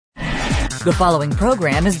The following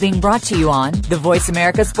program is being brought to you on the Voice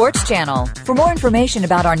America Sports Channel. For more information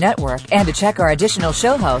about our network and to check our additional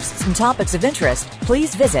show hosts and topics of interest,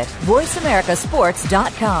 please visit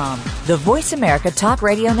voiceamericasports.com. The Voice America Talk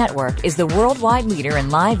Radio Network is the worldwide leader in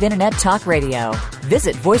live Internet talk radio.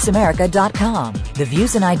 Visit voiceamerica.com. The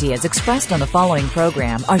views and ideas expressed on the following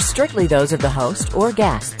program are strictly those of the host or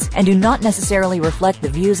guests and do not necessarily reflect the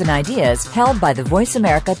views and ideas held by the Voice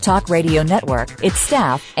America Talk Radio Network, its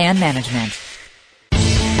staff, and management.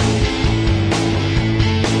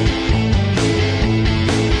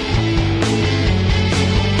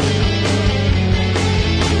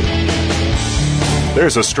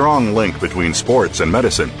 There's a strong link between sports and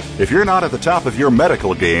medicine. If you're not at the top of your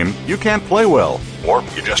medical game, you can't play well, or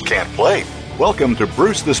you just can't play. Welcome to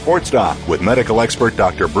Bruce the Sports Doc with medical expert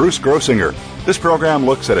Dr. Bruce Grossinger. This program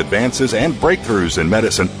looks at advances and breakthroughs in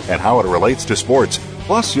medicine and how it relates to sports.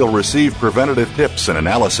 Plus, you'll receive preventative tips and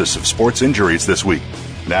analysis of sports injuries this week.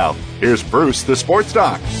 Now, here's Bruce the Sports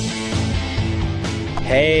Doc.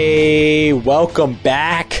 Hey, welcome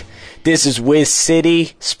back. This is Wiz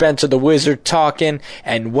City, Spencer the Wizard talking,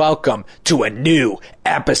 and welcome to a new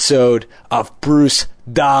episode of Bruce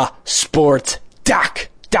the Sports Doc.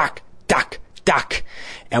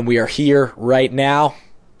 And we are here right now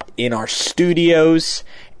in our studios,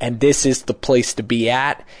 and this is the place to be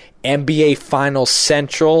at. NBA Finals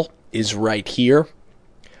Central is right here.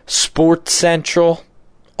 Sports Central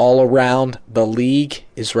all around the league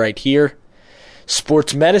is right here.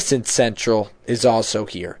 Sports Medicine Central is also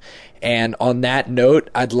here. And on that note,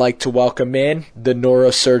 I'd like to welcome in the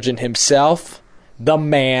neurosurgeon himself, the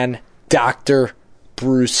man, Dr.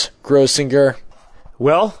 Bruce Grossinger.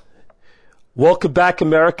 Well, welcome back,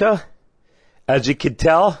 America. As you can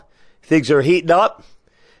tell, things are heating up.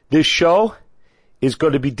 This show is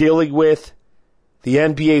going to be dealing with the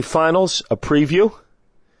NBA Finals, a preview,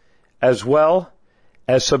 as well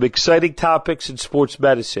as some exciting topics in sports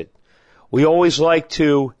medicine. We always like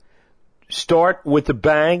to start with a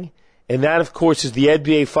bang, and that, of course, is the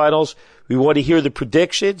NBA Finals. We want to hear the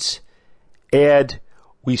predictions, and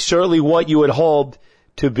we certainly want you at home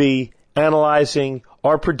to be analyzing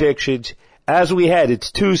our predictions as we head.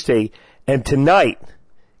 It's Tuesday, and tonight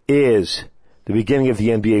is the beginning of the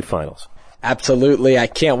NBA Finals. Absolutely. I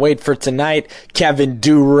can't wait for tonight. Kevin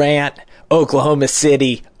Durant, Oklahoma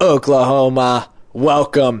City, Oklahoma.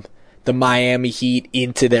 Welcome the Miami Heat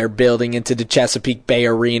into their building, into the Chesapeake Bay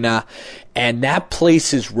Arena, and that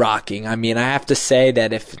place is rocking. I mean, I have to say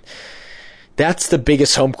that if that's the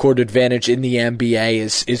biggest home court advantage in the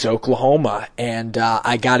NBA is Oklahoma, and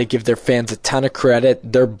I got to give their fans a ton of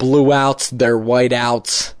credit. Their blue outs, their white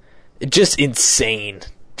outs, just insane.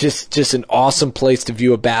 Just an awesome place to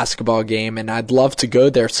view a basketball game, and I'd love to go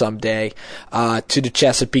there someday to the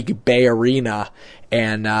Chesapeake Bay Arena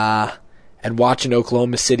and watch an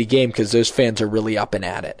Oklahoma City game because those fans are really up and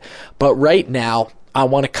at it. But right now, I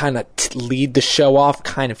want to kind of lead the show off,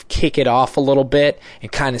 kind of kick it off a little bit,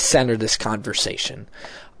 and kind of center this conversation.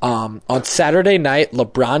 On Saturday night,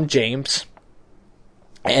 LeBron James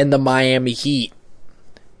and the Miami Heat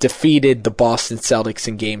defeated the Boston Celtics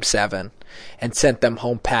in Game 7 and sent them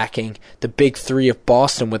home packing. The big three of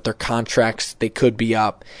Boston with their contracts, they could be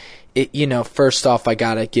up. First off, I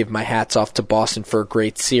got to give my hats off to Boston for a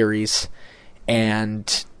great series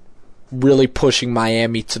and really pushing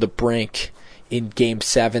Miami to the brink in Game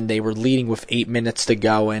 7. They were leading with 8 minutes to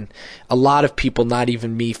go, and a lot of people, not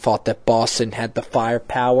even me, thought that Boston had the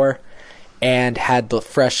firepower and had the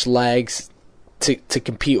fresh legs to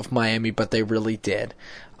compete with Miami, but they really did.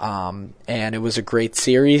 And it was a great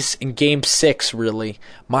series. In Game 6, really,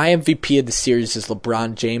 my MVP of the series is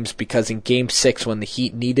LeBron James, because in Game 6, when the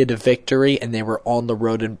Heat needed a victory and they were on the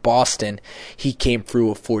road in Boston, he came through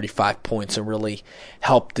with 45 points and really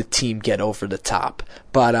helped the team get over the top.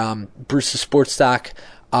 But Bruce the Sports Doc,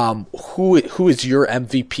 who is your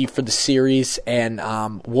MVP for the series, and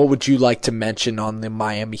what would you like to mention on the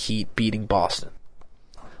Miami Heat beating Boston?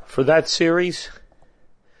 For that series,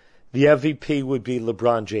 the MVP would be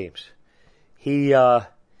LeBron James. He, in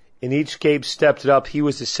each game, stepped it up. He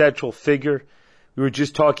was the central figure. We were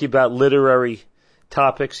just talking about literary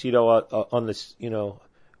topics, on this,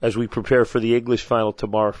 as we prepare for the English final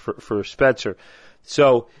tomorrow for Spencer.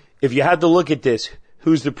 So, if you had to look at this,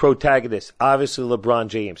 who's the protagonist? Obviously, LeBron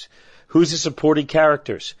James. Who's the supporting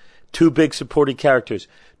characters? Two big supporting characters.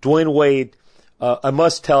 Dwayne Wade. I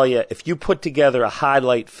must tell you, if you put together a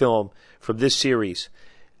highlight film from this series,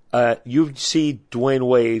 you see Dwayne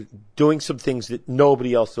Wade doing some things that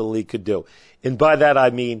nobody else in the league could do. And by that I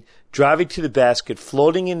mean driving to the basket,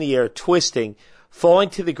 floating in the air, twisting, falling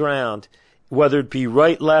to the ground, whether it be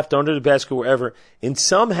right, left, under the basket, wherever, and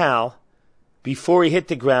somehow before he hit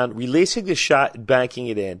the ground, releasing the shot and banking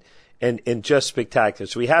it in, and just spectacular.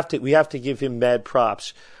 So we have to give him mad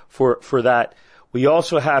props for that. We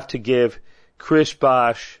also have to give Chris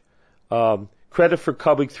Bosh credit for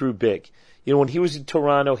coming through big. You know, when he was in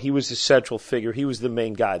Toronto, he was the central figure. He was the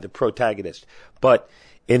main guy, the protagonist. But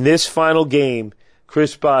in this final game,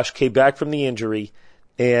 Chris Bosh came back from the injury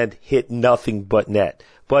and hit nothing but net.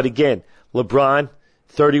 But again, LeBron,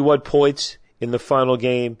 31 points in the final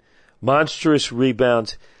game, monstrous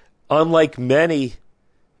rebounds. Unlike many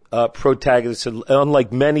protagonists,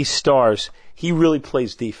 unlike many stars, he really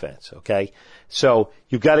plays defense, okay? So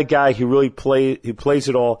you've got a guy who plays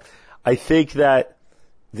it all. I think that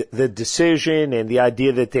the decision and the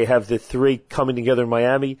idea that they have the three coming together in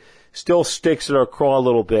Miami still sticks in our craw a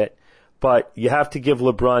little bit, but you have to give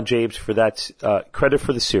LeBron James for that credit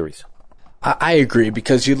for the series. I agree,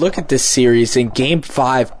 because you look at this series, in Game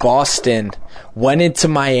 5, Boston went into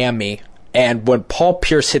Miami, and when Paul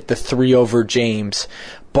Pierce hit the 3 over James,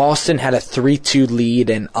 Boston had a 3-2 lead,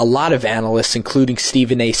 and a lot of analysts, including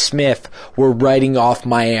Stephen A. Smith, were writing off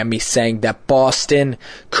Miami, saying that Boston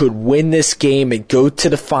could win this game and go to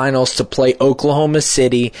the finals to play Oklahoma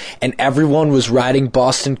City, and everyone was riding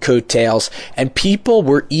Boston coattails, and people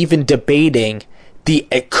were even debating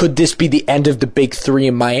could this be the end of the big three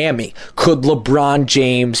in Miami? Could LeBron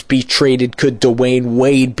James be traded? Could Dwayne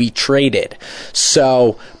Wade be traded?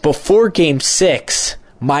 So before Game 6,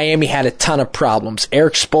 Miami had a ton of problems.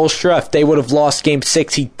 Eric Spoelstra, if they would have lost Game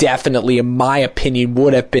 6, he definitely, in my opinion,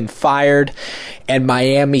 would have been fired. And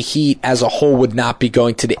Miami Heat as a whole would not be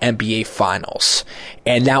going to the NBA Finals.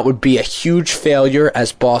 And that would be a huge failure,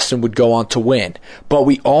 as Boston would go on to win. But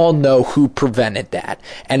we all know who prevented that.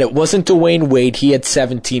 And it wasn't Dwayne Wade. He had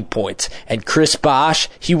 17 points. And Chris Bosh,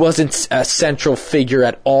 he wasn't a central figure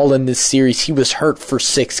at all in this series. He was hurt for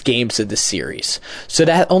 6 games of the series. So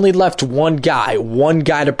that only left one guy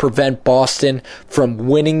to prevent Boston from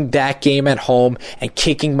winning that game at home and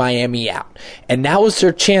kicking Miami out. And that was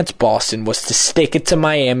their chance, Boston, was to stick it to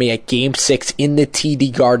Miami at Game 6 in the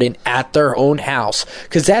TD Garden at their own house,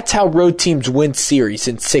 because that's how road teams win series,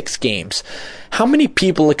 in 6 games. How many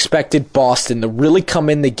people expected Boston to really come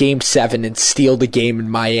in the Game 7 and steal the game in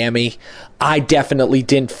Miami? I definitely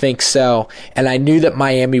didn't think so, and I knew that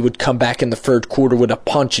Miami would come back in the third quarter with a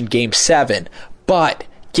punch in Game 7, but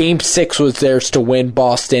Game 6 was theirs to win,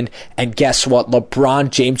 Boston, and guess what?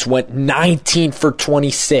 LeBron James went 19 for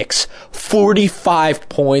 26, 45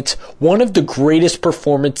 points, one of the greatest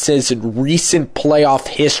performances in recent playoff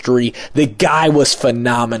history. The guy was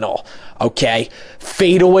phenomenal, okay?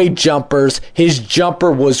 Fadeaway jumpers, his jumper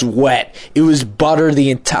was wet. It was butter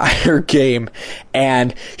the entire game,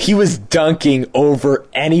 and he was dunking over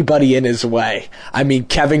anybody in his way. I mean,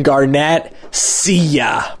 Kevin Garnett, see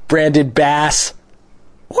ya. Brandon Bass,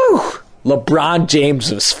 woo! LeBron James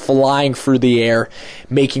was flying through the air,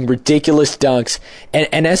 making ridiculous dunks.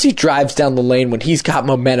 And as he drives down the lane, when he's got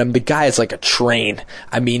momentum, the guy is like a train.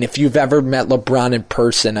 I mean, if you've ever met LeBron in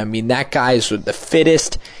person, I mean, that guy is the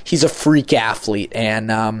fittest. He's a freak athlete.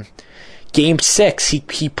 And Game 6,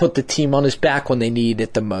 he put the team on his back when they needed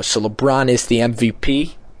it the most. So LeBron is the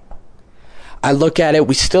MVP. I look at it,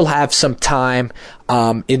 we still have some time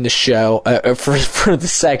in the show for the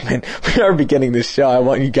segment. We are beginning the show. I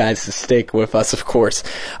want you guys to stick with us, of course.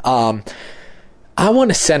 I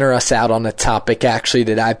want to center us out on a topic, actually,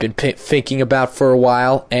 that I've been thinking about for a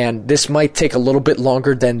while, and this might take a little bit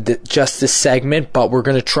longer than just this segment, but we're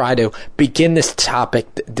going to try to begin this topic,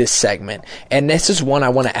 this segment. And this is one I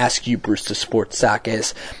want to ask you, Bruce, the Sports Doc,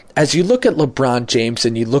 is, as you look at LeBron James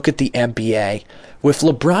and you look at the NBA, with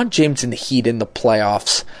LeBron James and the Heat in the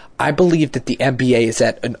playoffs, I believe that the NBA is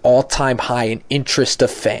at an all-time high in interest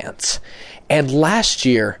of fans. And last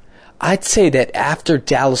year, I'd say that after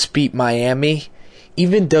Dallas beat Miami,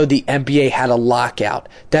 even though the NBA had a lockout,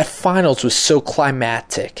 that finals was so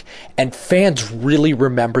climactic, and fans really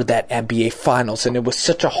remember that NBA finals, and it was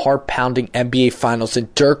such a heart-pounding NBA finals,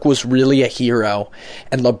 and Dirk was really a hero,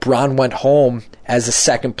 and LeBron went home as a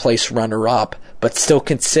second-place runner-up, but still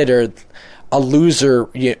considered a loser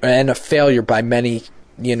and a failure by many,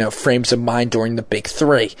 frames of mind during the Big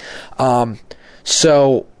Three.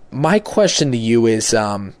 So my question to you is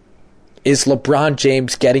LeBron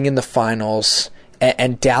James getting in the finals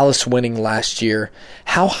and Dallas winning last year,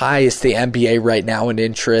 how high is the NBA right now in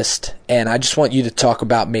interest? And I just want you to talk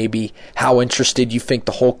about maybe how interested you think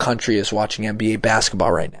the whole country is watching NBA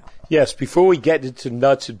basketball right now. Yes, before we get into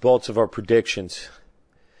nuts and bolts of our predictions,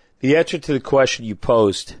 the answer to the question you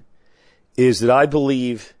posed is that I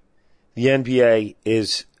believe the NBA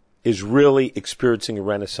is really experiencing a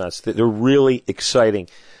renaissance, that they're really exciting.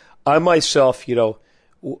 I myself,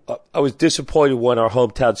 I was disappointed when our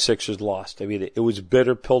hometown Sixers lost. I mean, it was a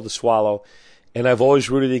bitter pill to swallow, and I've always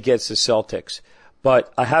rooted against the Celtics.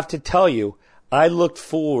 But I have to tell you, I looked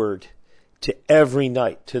forward to every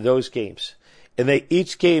night, to those games. And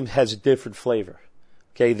each game has a different flavor.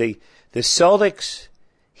 Okay, the Celtics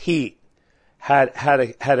Heat had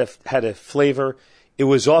a flavor. It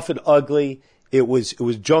was often ugly. It was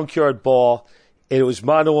junkyard ball, and it was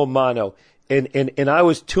mano a mano. And I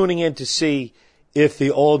was tuning in to see if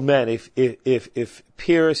the old men, if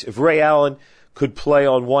Pierce, if Ray Allen could play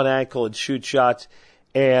on one ankle and shoot shots,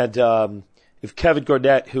 and if Kevin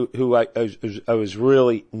Garnett, who I was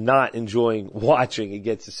really not enjoying watching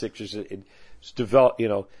against the Sixers, it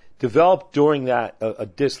developed during that a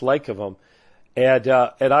dislike of him, and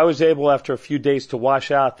I was able after a few days to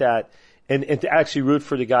wash out that and to actually root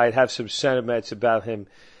for the guy and have some sentiments about him,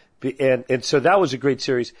 and so that was a great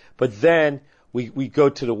series. But then we go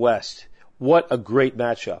to the West. What a great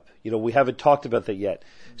matchup! We haven't talked about that yet.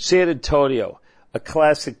 San Antonio, a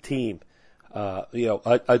classic team.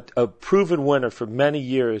 A proven winner for many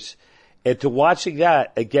years, and to watching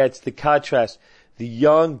that against the contrast, the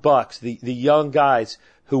young Bucks, the young guys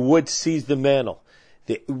who would seize the mantle,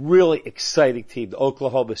 the really exciting team, the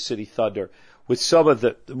Oklahoma City Thunder, with some of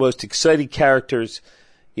the most exciting characters.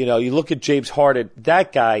 You look at James Harden,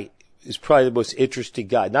 that guy is probably the most interesting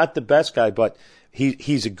guy. Not the best guy, but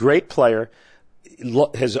he's a great player,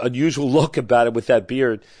 has an unusual look about him with that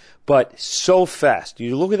beard. But so fast.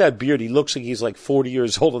 You look at that beard, he looks like he's like 40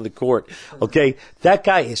 years old on the court. Okay? That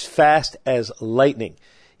guy is fast as lightning.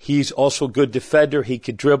 He's also a good defender. He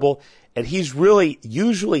can dribble. And usually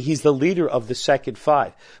he's the leader of the second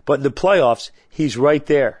five. But in the playoffs, he's right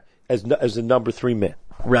there as the number 3 man.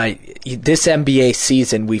 Right. This NBA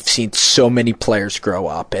season, we've seen so many players grow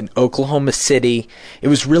up. And Oklahoma City, it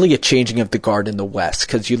was really a changing of the guard in the West.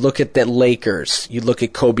 Because you look at the Lakers, you look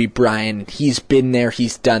at Kobe Bryant, he's been there,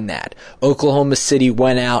 he's done that. Oklahoma City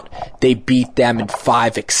went out, they beat them in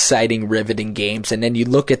 5 exciting, riveting games. And then you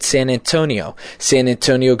look at San Antonio. San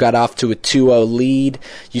Antonio got off to a 2-0 lead.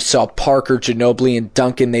 You saw Parker, Ginobili, and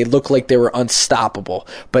Duncan. They looked like they were unstoppable.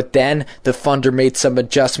 But then the Thunder made some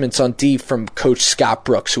adjustments on D from Coach Scott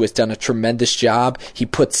Brooks, who has done a tremendous job. He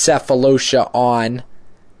put Cephalosha on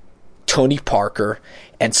Tony Parker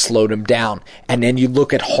and slowed him down. And then you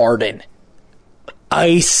look at Harden.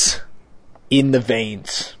 Ice in the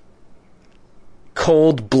veins.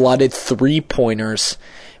 Cold-blooded three-pointers.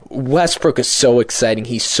 Westbrook is so exciting.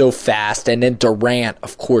 He's so fast. And then Durant,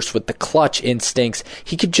 of course, with the clutch instincts,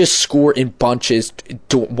 he could just score in bunches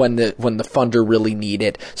when the Thunder really need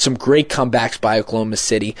it. Some great comebacks by Oklahoma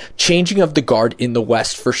City. Changing of the guard in the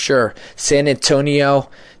West for sure. San Antonio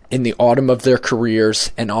in the autumn of their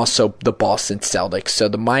careers, and also the Boston Celtics. So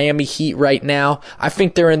the Miami Heat right now, I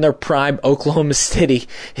think they're in their prime. Oklahoma City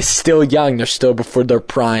is still young. They're still before their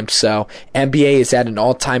prime. So NBA is at an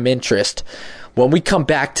all-time interest. When we come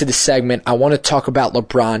back to the segment, I want to talk about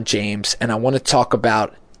LeBron James, and I want to talk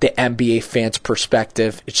about the NBA fans'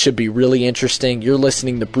 perspective. It should be really interesting. You're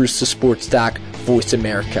listening to Bruce the Sports Doc, Voice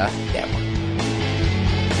America Network.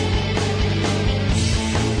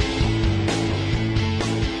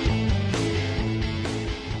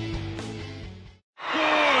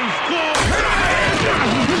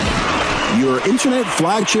 Your internet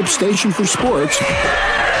flagship station for sports.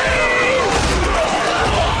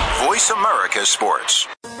 Voice America Sports.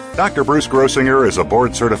 Dr. Bruce Grossinger is a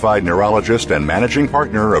board-certified neurologist and managing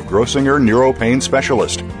partner of Grossinger Neuropain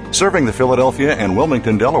Specialist, serving the Philadelphia and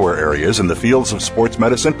Wilmington, Delaware areas in the fields of sports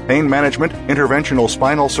medicine, pain management, interventional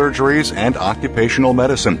spinal surgeries, and occupational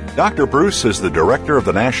medicine. Dr. Bruce is the director of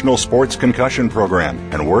the National Sports Concussion Program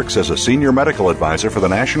and works as a senior medical advisor for the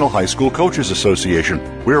National High School Coaches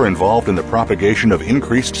Association. We're involved in the propagation of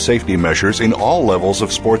increased safety measures in all levels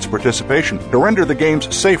of sports participation to render the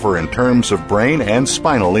games safer in terms of brain and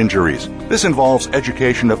spinal injuries. This involves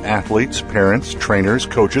education of athletes, parents, trainers,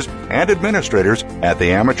 coaches, and administrators at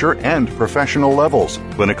the amateur and professional levels.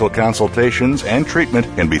 Clinical consultations and treatment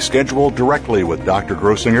can be scheduled directly with Dr.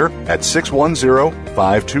 Grossinger at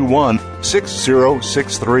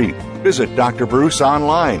 610-521-6063. Visit Dr. Bruce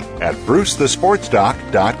online at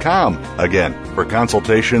brucethesportsdoc.com. Again, for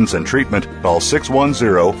consultations and treatment, call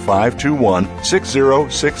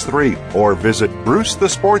 610-521-6063 or visit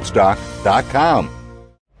brucethesportsdoc.com.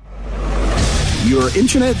 Your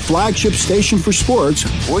internet flagship station for sports,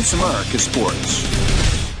 Voice America Sports.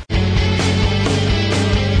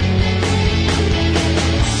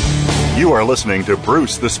 You are listening to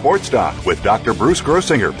Bruce the Sports Doc with Dr. Bruce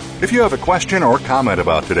Grossinger. If you have a question or comment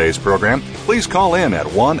about today's program, please call in at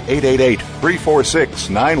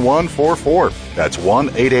 1-888-346-9144. That's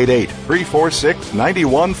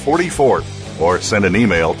 1-888-346-9144. Or send an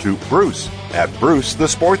email to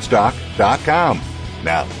bruce@brucethesportsdoc.com.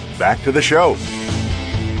 Now, back to the show.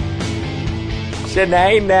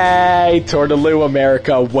 Shanae, Tortaloo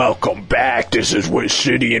America, welcome back. This is West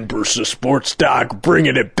City and Bruce the Sports Doc,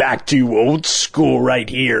 bringing it back to you old school right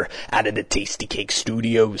here out of the Tasty Cake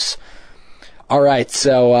Studios. All right,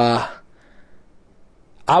 so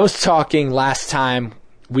I was talking last time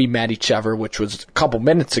we met each other, which was a couple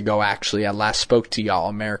minutes ago, actually. I last spoke to y'all,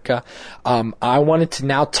 America. I wanted to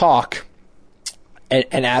now talk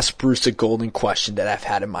and ask Bruce a golden question that I've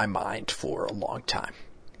had in my mind for a long time.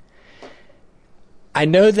 I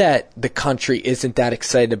know that the country isn't that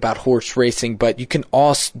excited about horse racing, but you can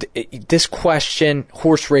also, this question,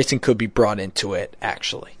 horse racing could be brought into it,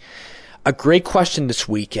 actually. A great question this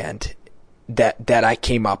weekend that I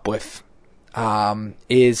came up with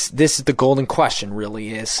is, this is the golden question,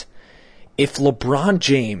 really, is if LeBron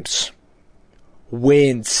James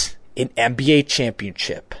wins an NBA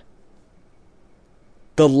championship,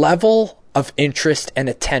 the level of interest and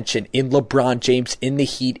attention in LeBron James, in the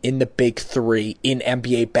Heat, in the Big Three, in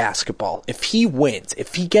NBA basketball, if he wins,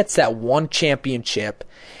 if he gets that one championship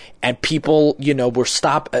and people,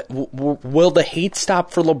 will the hate stop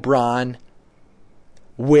for LeBron?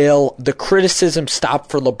 Will the criticism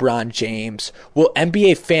stop for LeBron James? Will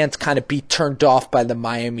NBA fans kind of be turned off by the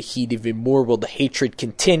Miami Heat even more? Will the hatred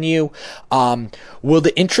continue? Will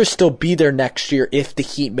the interest still be there next year if the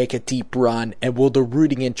Heat make a deep run? And will the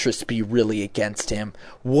rooting interest be really against him?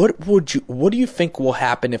 What do you think will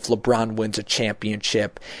happen if LeBron wins a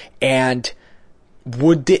championship? And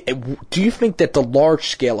do you think that the large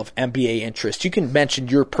scale of NBA interest, you can mention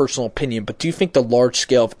your personal opinion, but do you think the large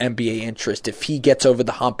scale of NBA interest, if he gets over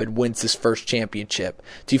the hump and wins his first championship,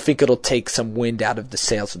 do you think it'll take some wind out of the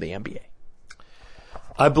sails of the NBA?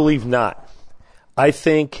 I believe not. I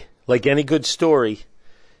think, like any good story,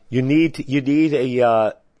 you need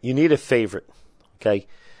a favorite. Okay,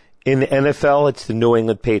 in the NFL, it's the New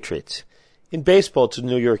England Patriots. In baseball, it's the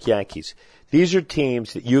New York Yankees. These are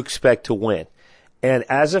teams that you expect to win. And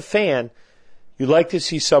as a fan, you like to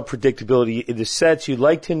see some predictability in the sense you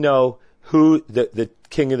like to know who the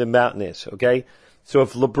king of the mountain is, okay? So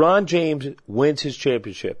if LeBron James wins his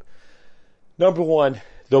championship, number one,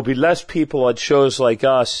 there'll be less people on shows like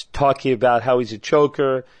us talking about how he's a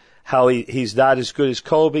choker, how he's not as good as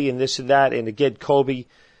Kobe and this and that. And again, Kobe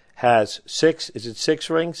has 6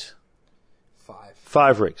 rings?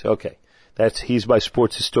 5 rings, okay. He's my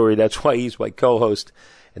sports historian. That's why he's my co-host.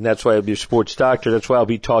 And that's why I'll be a sports doctor. That's why I'll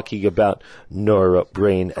be talking about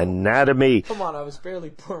brain anatomy. Come on, I was barely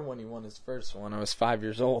born when he won his first one. I was 5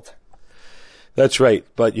 years old. That's right,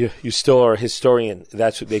 but you still are a historian.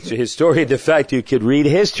 That's what makes you a historian. The fact you could read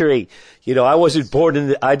history. I wasn't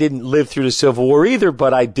born I didn't live through the Civil War either,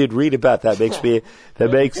 but I did read about that.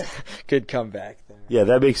 Good comeback there. Yeah,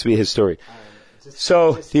 that makes me a historian.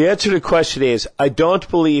 So the answer to the question is, I don't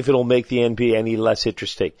believe it'll make the NBA any less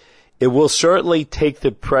interesting. It will certainly take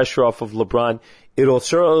the pressure off of LeBron. It'll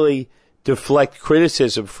certainly deflect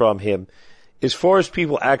criticism from him. As far as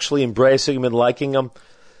people actually embracing him and liking him,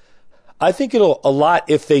 I think a lot,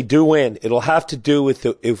 if they do win, it'll have to do with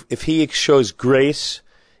if he shows grace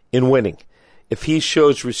in winning. If he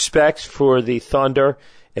shows respect for the Thunder,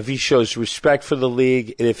 if he shows respect for the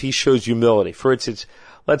league, and if he shows humility. For instance,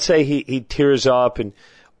 let's say he tears up and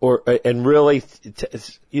really,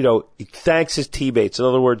 he thanks his teammates. In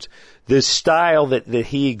other words, this style that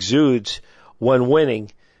he exudes when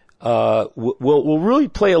winning will really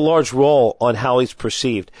play a large role on how he's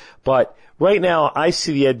perceived. But right now, I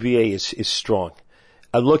see the NBA is strong.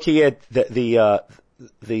 I'm looking at the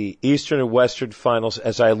Eastern and Western finals,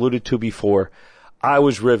 as I alluded to before. I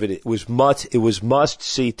was riveted. It was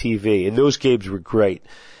must-see TV, and those games were great.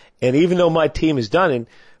 And even though my team is done, and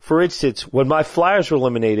for instance, when my Flyers were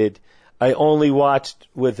eliminated, I only watched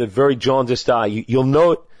with a very jaundiced eye. You'll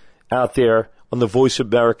note out there on the Voice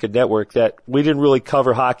America network that we didn't really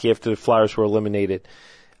cover hockey after the Flyers were eliminated.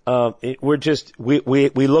 We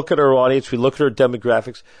look at our audience, we look at our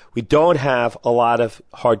demographics. We don't have a lot of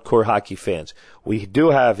hardcore hockey fans. We do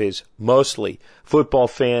have is mostly football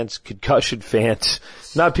fans, concussion fans,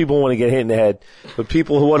 not people who want to get hit in the head, but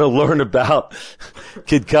people who want to learn about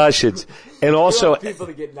concussions. And also, people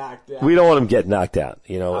to get knocked out. We don't want them to get knocked out,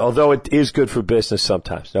 although it is good for business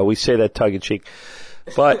sometimes. Now, we say that tongue in cheek.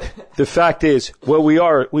 But the fact is, well, we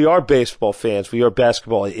are baseball fans. We are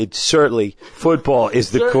basketball. It's certainly football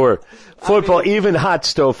is the core. Football, even hot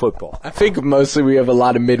stove football. I think mostly we have a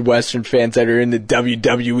lot of Midwestern fans that are in the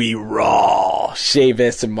WWE Raw.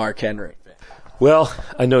 Sheamus and Mark Henry. Well,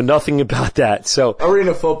 I know nothing about that. So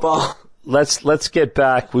arena football. Let's get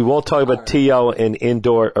back. We won't talk about TO and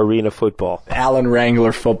indoor arena football. Allen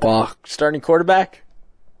Wrangler football. Starting quarterback?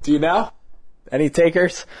 Do you know? Any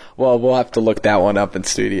takers? Well, we'll have to look that one up in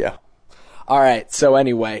studio. All right. So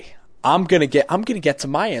anyway, I'm gonna get to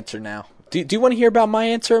my answer now. Do you want to hear about my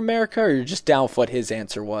answer, America, or you're just down with what his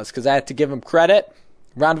answer was? Because I had to give him credit.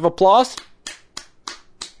 Round of applause.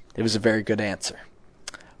 It was a very good answer.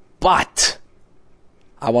 But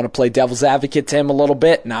I want to play devil's advocate to him a little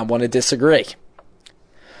bit, and I want to disagree.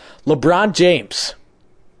 LeBron James.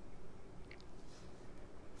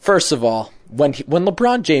 First of all, when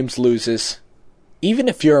LeBron James loses, even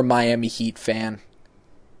if you're a Miami Heat fan,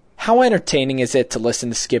 how entertaining is it to listen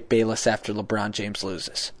to Skip Bayless after LeBron James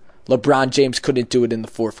loses? LeBron James couldn't do it in the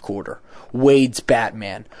fourth quarter. Wade's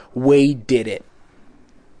Batman. Wade did it.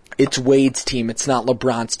 It's Wade's team. It's not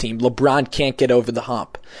LeBron's team. LeBron can't get over the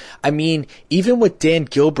hump. I mean, even what Dan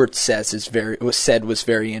Gilbert says was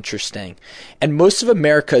very interesting. And most of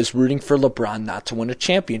America is rooting for LeBron not to win a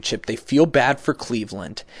championship. They feel bad for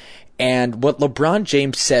Cleveland. And what LeBron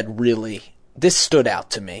James said really, this stood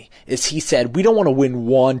out to me, is he said, we don't want to win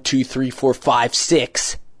 1, 2, 3, 4, 5,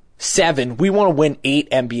 6, 7. We want to win 8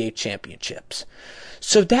 NBA championships.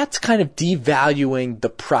 So that's kind of devaluing the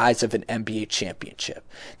prize of an NBA championship.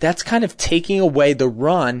 That's kind of taking away the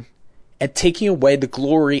run and taking away the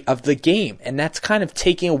glory of the game. And that's kind of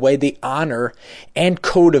taking away the honor and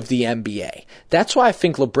code of the NBA. That's why I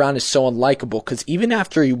think LeBron is so unlikable, because even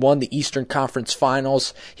after he won the Eastern Conference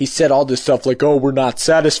Finals, he said all this stuff like, oh, we're not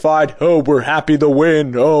satisfied. Oh, we're happy to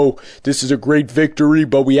win. Oh, this is a great victory,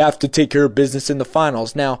 but we have to take care of business in the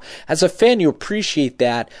finals. Now, as a fan, you appreciate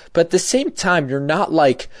that, but at the same time, you're not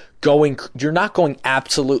going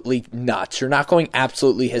absolutely nuts. You're not going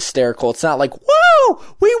absolutely hysterical. It's not like, whoa,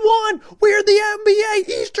 we won. We're the NBA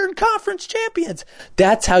Eastern Conference champions.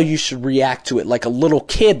 That's how you should react to it, like a little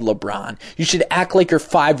kid, LeBron. You should act like you're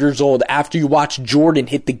 5 years old after you watch Jordan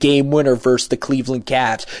hit the game winner versus the Cleveland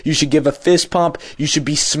Cavs. You should give a fist pump. You should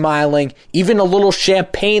be smiling. Even a little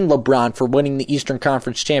champagne, LeBron, for winning the Eastern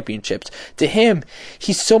Conference championships. To him,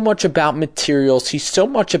 he's so much about materials. He's so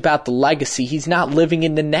much about the legacy. He's not living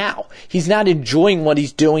in the now. He's not enjoying what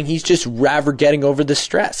he's doing. He's just rather getting over the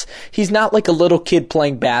stress. He's not like a little kid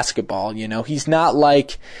playing basketball, you know. He's not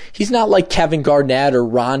like Kevin Garnett or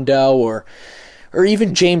Rondo or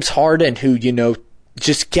even James Harden, who, you know,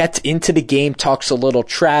 just gets into the game, talks a little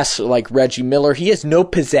trash like Reggie Miller. He has no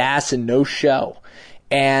pizzazz and no show.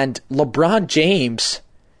 And LeBron James,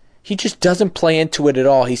 he just doesn't play into it at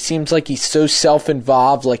all. He seems like he's so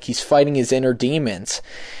self-involved, like he's fighting his inner demons.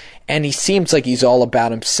 And he seems like he's all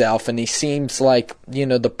about himself, and he seems like, you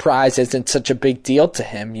know, the prize isn't such a big deal to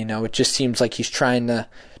him, you know. It just seems like he's trying to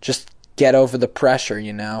just get over the pressure,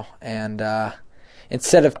 you know. And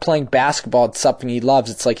instead of playing basketball, it's something he loves.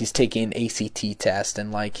 It's like he's taking an ACT test, and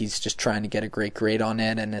like he's just trying to get a great grade on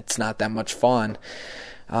it, and it's not that much fun.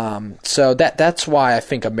 So that's why I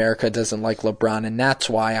think America doesn't like LeBron, and that's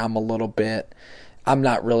why I'm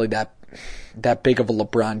not really that big of a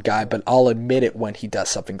LeBron guy, but I'll admit it when he does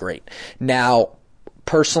something great. Now,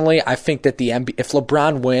 personally, I think that if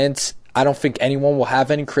LeBron wins, I don't think anyone will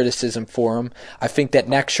have any criticism for him. I think that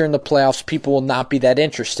next year in the playoffs, people will not be that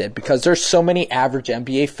interested, because there's so many average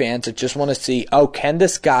NBA fans that just want to see, oh, can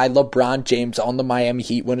this guy, LeBron James, on the Miami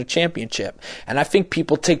Heat win a championship? And I think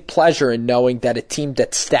people take pleasure in knowing that a team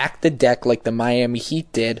that stacked the deck like the Miami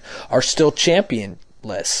Heat did are still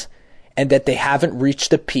championless, and that they haven't reached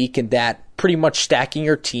the peak, and that pretty much stacking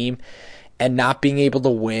your team and not being able to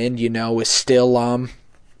win, you know, is still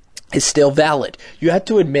valid. You have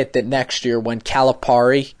to admit that next year when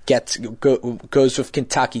Calipari goes with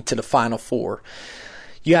Kentucky to the Final Four,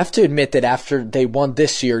 you have to admit that after they won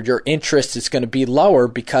this year, your interest is going to be lower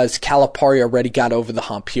because Calipari already got over the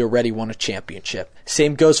hump. He already won a championship.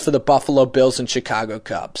 Same goes for the Buffalo Bills and Chicago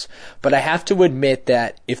Cubs. But I have to admit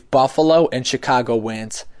that if Buffalo and Chicago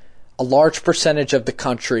wins, a large percentage of the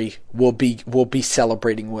country will be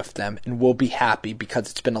celebrating with them and will be happy because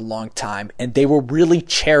it's been a long time and they will really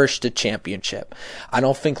cherish the championship. I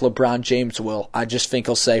don't think LeBron James will. I just think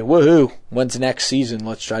he'll say, woohoo, when's next season?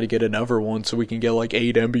 Let's try to get another one so we can get like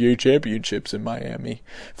 8 NBA championships in Miami.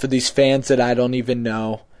 For these fans that I don't even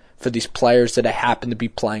know, for these players that I happen to be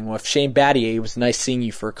playing with. Shane Battier, it was nice seeing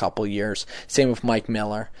you for a couple years. Same with Mike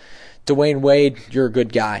Miller. Dwayne Wade, you're a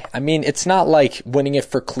good guy. I mean, it's not like winning it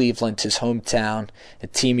for Cleveland, his hometown, a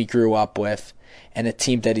team he grew up with, and a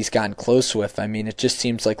team that he's gotten close with. I mean, it just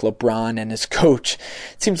seems like LeBron and his coach.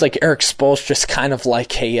 It seems like Eric Spoelstra's kind of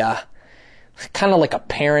like a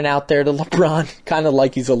parent out there to LeBron, kind of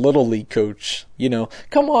like he's a little league coach. You know,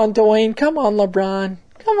 come on, Dwayne, come on, LeBron,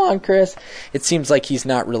 come on, Chris. It seems like he's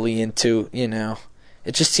not really into,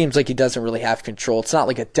 it just seems like he doesn't really have control. It's not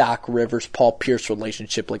like a Doc Rivers, Paul Pierce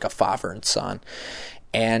relationship, like a father and son.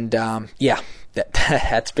 And,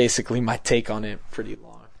 that's basically my take on it. Pretty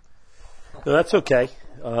long. No, that's okay.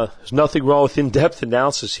 There's nothing wrong with in-depth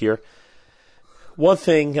analysis here. One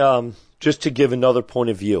thing, just to give another point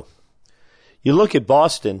of view. You look at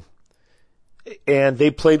Boston, and they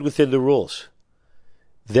played within the rules.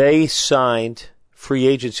 They signed free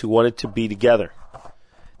agents who wanted to be together.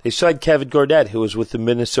 They signed Kevin Garnett, who was with the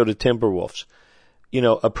Minnesota Timberwolves.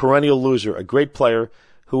 A perennial loser, a great player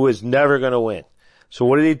who was never going to win. So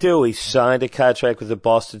what did he do? He signed a contract with the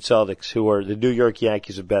Boston Celtics, who are the New York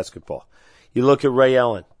Yankees of basketball. You look at Ray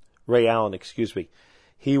Allen,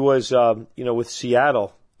 He was, with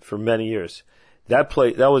Seattle for many years. That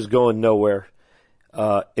was going nowhere.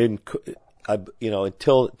 Until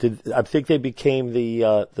I think they became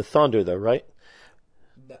the Thunder, though, right?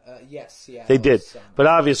 Yes, Seattle. They did, but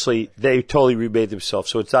obviously they totally remade themselves.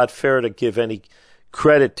 So it's not fair to give any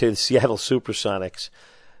credit to the Seattle SuperSonics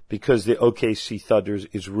because the OKC Thunder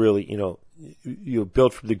is really,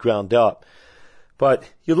 built from the ground up. But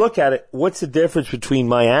you look at it, what's the difference between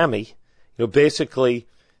Miami? Basically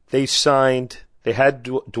they had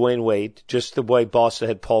Dwayne Wade, just the way Boston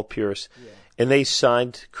had Paul Pierce, and they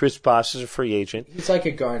signed Chris Bosh as a free agent. He's like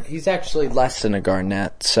a Garnett. He's actually less than a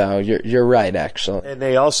Garnett, so you're right, actually. And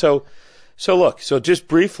they also, so just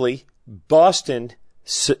briefly, Boston,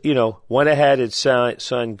 went ahead and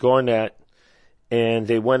signed Garnett, and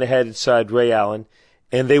they went ahead and signed Ray Allen,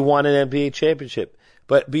 and they won an NBA championship.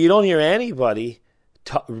 But you don't hear anybody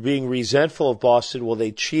being resentful of Boston. Well,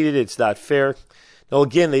 they cheated. It's not fair. No,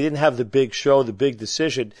 again, they didn't have the big show, the big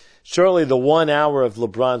decision. Certainly the 1 hour of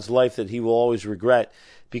LeBron's life that he will always regret,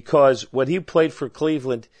 because when he played for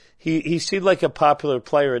Cleveland, he seemed like a popular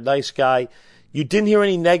player, a nice guy. You didn't hear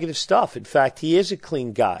any negative stuff. In fact, he is a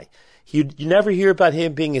clean guy. You never hear about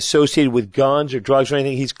him being associated with guns or drugs or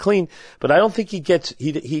anything. He's clean, but I don't think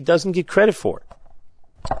he doesn't get credit for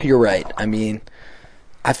it. You're right. I mean,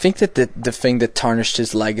 I think that the thing that tarnished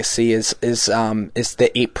his legacy is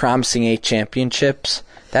the promising 8 championships.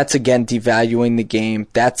 That's again devaluing the game.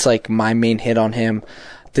 That's like my main hit on him.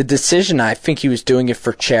 The decision, I think he was doing it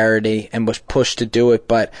for charity and was pushed to do it,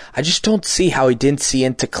 but I just don't see how he didn't see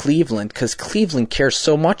into Cleveland, because Cleveland cares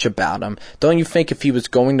so much about him. Don't you think if he was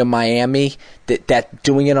going to Miami, that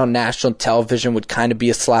doing it on national television would kind of be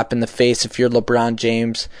a slap in the face if you're LeBron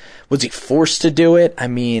James? Was he forced to do it? I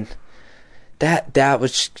mean, that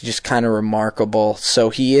was just kind of remarkable. So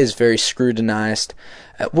he is very scrutinized.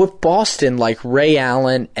 With Boston, like Ray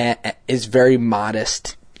Allen is very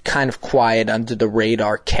modest, kind of quiet, under the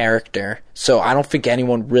radar character. So I don't think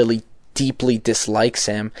anyone really deeply dislikes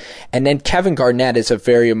him. And then Kevin Garnett is a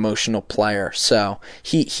very emotional player, so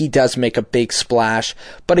he does make a big splash.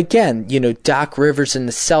 But again, Doc Rivers and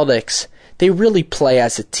the Celtics, they really play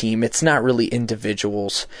as a team. It's not really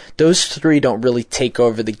individuals. Those three don't really take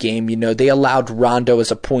over the game. They allowed Rondo as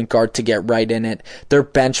a point guard to get right in it. Their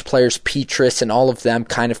bench players, Petrus and all of them,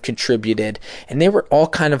 kind of contributed. And they were all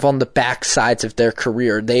kind of on the back sides of their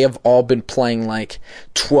career. They have all been playing like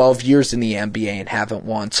 12 years in the NBA and haven't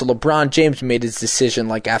won. So LeBron James made his decision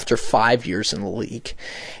like after 5 years in the league.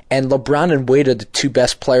 And LeBron and Wade are the two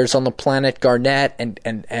best players on the planet. Garnett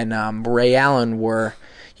and Ray Allen were,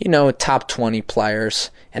 top 20 players.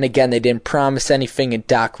 And again, they didn't promise anything in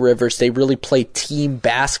Doc Rivers. They really played team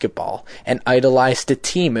basketball and idolized the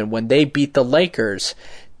team. And when they beat the Lakers,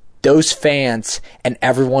 those fans and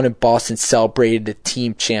everyone in Boston celebrated the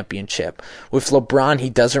team championship. With LeBron, he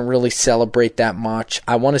doesn't really celebrate that much.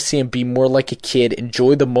 I want to see him be more like a kid,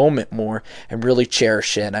 enjoy the moment more, and really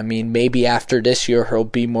cherish it. I mean, maybe after this year, he'll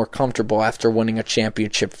be more comfortable after winning a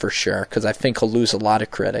championship for sure, because I think he'll lose a lot of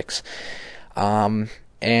critics.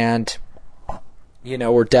 And,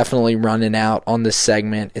 we're definitely running out on this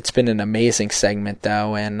segment. It's been an amazing segment,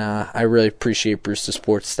 though, and I really appreciate Bruce the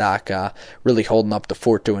Sports Doc really holding up the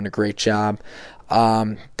fort, doing a great job.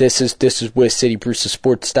 This is Wiz City, Bruce the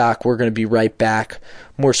Sports Doc. We're going to be right back.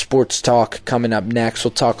 More sports talk coming up next.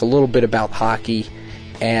 We'll talk a little bit about hockey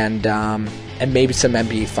and maybe some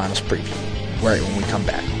NBA Finals preview right when we come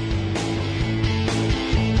back.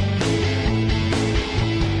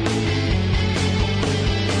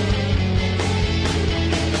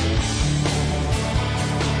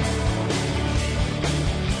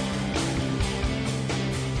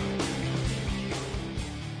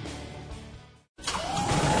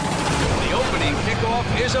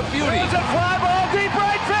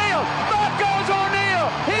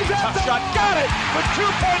 Jump shot, got it with 2.8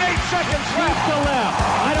 seconds left. To left.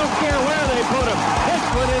 I don't care where they put him. This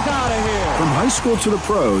one is out of here. From high school to the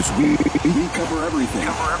pros, we cover everything.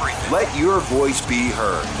 Let your voice be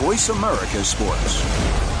heard. Voice America Sports.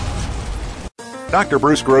 Dr.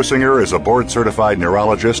 Bruce Grossinger is a board-certified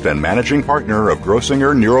neurologist and managing partner of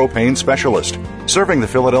Grossinger Neuropain Specialist, serving the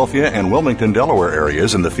Philadelphia and Wilmington, Delaware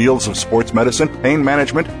areas in the fields of sports medicine, pain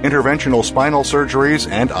management, interventional spinal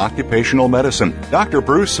surgeries, and occupational medicine. Dr.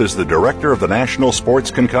 Bruce is the director of the National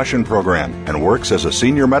Sports Concussion Program and works as a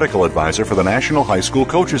senior medical advisor for the National High School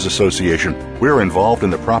Coaches Association. We're involved in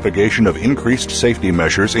the propagation of increased safety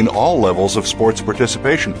measures in all levels of sports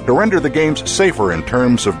participation to render the games safer in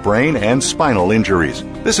terms of brain and spinal injuries.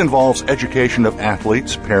 This involves education of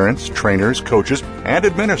athletes, parents, trainers, coaches, and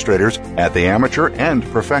administrators at the amateur and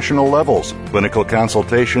professional levels. Clinical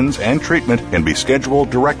consultations and treatment can be scheduled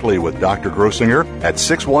directly with Dr. Grossinger at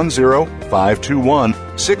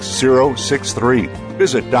 610-521-6063.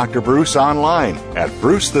 Visit Dr. Bruce online at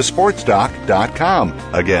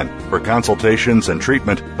brucethesportsdoc.com. Again, for consultations and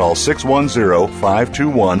treatment, call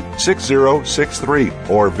 610-521-6063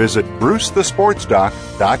 or visit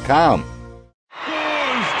brucethesportsdoc.com.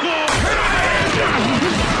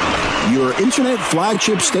 Your internet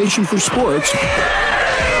flagship station for sports.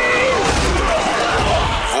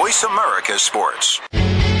 Voice America Sports.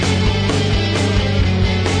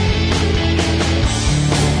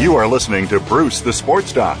 You are listening to Bruce the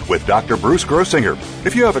Sports Doc with Dr. Bruce Grossinger.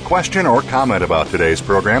 If you have a question or comment about today's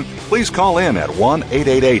program, please call in at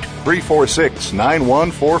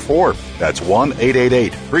 1-888-346-9144. That's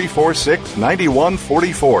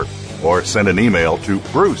 1-888-346-9144. Or send an email to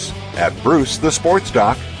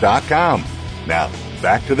bruce@brucethesportsdoc.com. Now,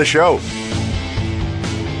 back to the show.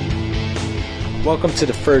 Welcome to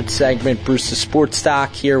the third segment, Bruce the Sports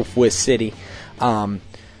Doc here with City. In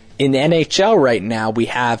the NHL right now, we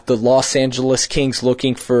have the Los Angeles Kings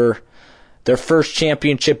looking for their first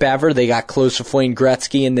championship ever. They got close with Wayne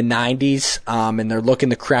Gretzky in the 90s, and they're looking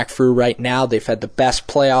to crack through right now. They've had the best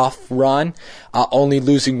playoff run, only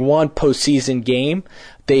losing one postseason game.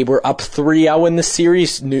 They were up 3-0 in the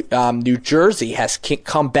series. New Jersey has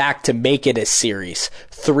come back to make it a series.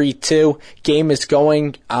 3-2. Game is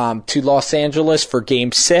going to Los Angeles for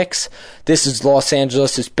Game 6. This is Los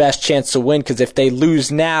Angeles' best chance to win because if they lose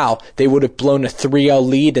now, they would have blown a 3-0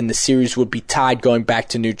 lead and the series would be tied going back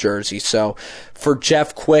to New Jersey. So for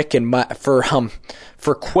Jeff Quick and for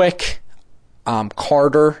Quick,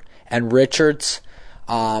 Carter and Richards,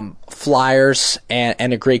 Flyers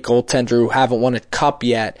and a great goaltender who haven't won a cup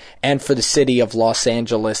yet, and for the city of Los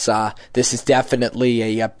Angeles, this is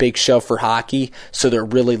definitely a big show for hockey, so they're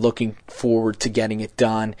really looking forward to getting it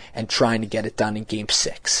done and trying to get it done in Game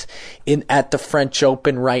 6. At the French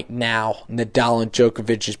Open right now, Nadal and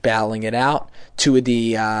Djokovic is battling it out. Two of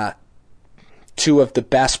the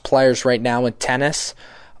best players right now in tennis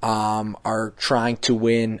are trying to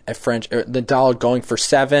win Nadal going for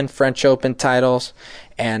 7 French Open titles,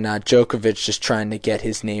 and Djokovic just trying to get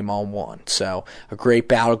his name on one. So a great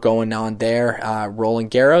battle going on there,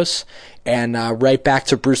 Roland Garros. And right back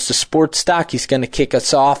to Bruce the Sports Doc. He's going to kick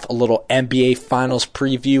us off, a little NBA Finals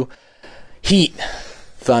preview. Heat,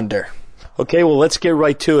 Thunder. Okay, well, let's get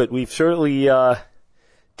right to it. We've certainly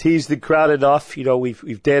teased the crowd enough. You know,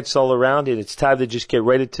 we've danced all around it. It's time to just get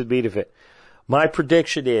right into the meat of it. My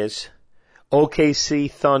prediction is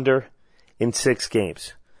OKC Thunder in 6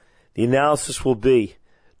 games. The analysis will be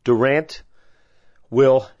Durant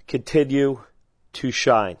will continue to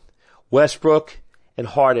shine. Westbrook and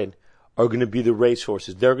Harden are going to be the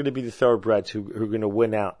racehorses. They're going to be the thoroughbreds who are going to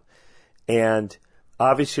win out. And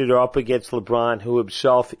obviously they're up against LeBron, who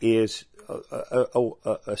himself is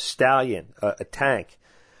a stallion, a tank.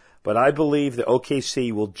 But I believe that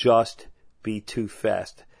OKC will just be too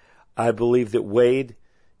fast. I believe that Wade,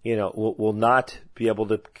 will not be able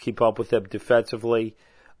to keep up with them defensively.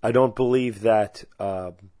 I don't believe that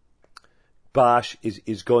Bosh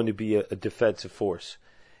is going to be a defensive force.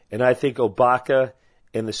 And I think Ibaka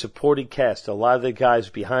and the supporting cast, a lot of the guys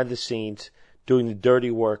behind the scenes doing the dirty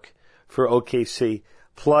work for OKC,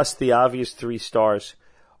 plus the obvious 3 stars,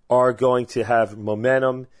 are going to have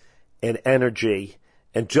momentum and energy.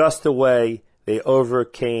 And just the way they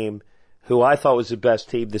overcame who I thought was the best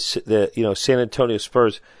team, the San Antonio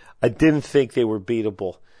Spurs, I didn't think they were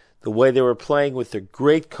beatable. The way they were playing with their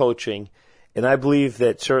great coaching, and I believe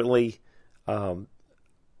that certainly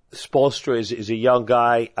Spoelstra is a young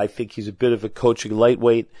guy. I think he's a bit of a coaching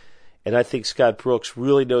lightweight, and I think Scott Brooks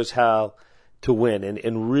really knows how to win,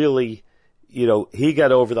 and really, he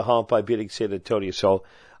got over the hump by beating San Antonio. So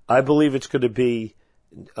I believe it's going to be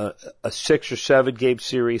a 6 or 7 game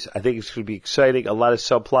series. I think it's going to be exciting. A lot of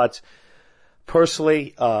subplots.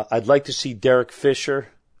 Personally, I'd like to see Derek Fisher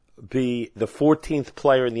be the 14th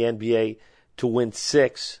player in the NBA to win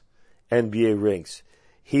 6 NBA rings.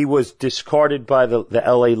 He was discarded by the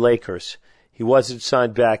LA Lakers. He wasn't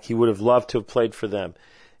signed back. He would have loved to have played for them.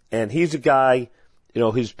 And he's a guy,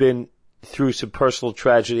 who's been through some personal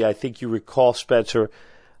tragedy. I think you recall, Spencer,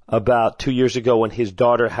 about 2 years ago when his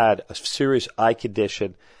daughter had a serious eye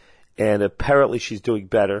condition, and apparently she's doing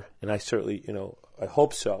better, and I certainly, I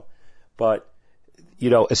hope so. But,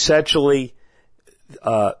 essentially,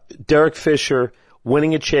 Derek Fisher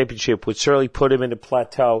winning a championship would certainly put him in a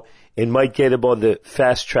plateau and might get him on the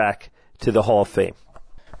fast track to the Hall of Fame.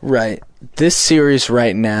 Right. This series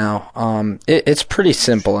right now, it's pretty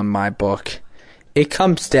simple in my book. It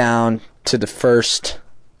comes down to the first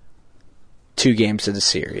 2 games of the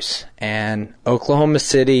series. And Oklahoma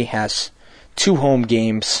City has 2 home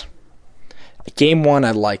games. Game 1,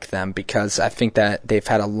 I like them because I think that they've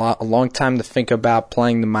had a long time to think about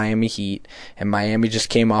playing the Miami Heat, and Miami just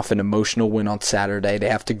came off an emotional win on Saturday. They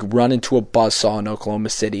have to run into a buzzsaw in Oklahoma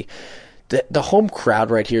City. The home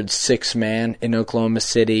crowd right here, the 6-man in Oklahoma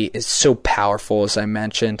City, is so powerful, as I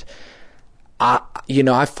mentioned.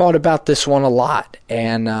 I thought about this one a lot,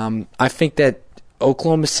 and I think that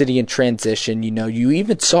Oklahoma City in transition, you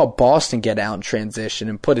even saw Boston get out in transition,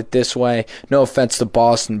 and put it this way, no offense to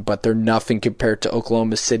Boston, but they're nothing compared to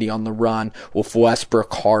Oklahoma City on the run with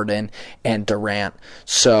Westbrook, Harden, and Durant.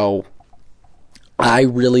 So I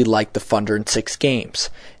really like the Thunder in 6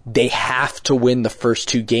 games. They have to win the first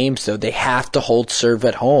 2 games, though. They have to hold serve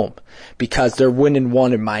at home because they're winning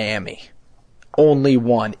 1 in Miami. Only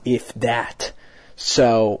 1, if that.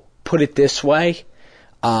 So put it this way,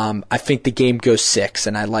 I think the game goes 6,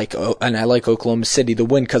 and I like Oklahoma City to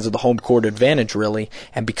win because of the home court advantage, really,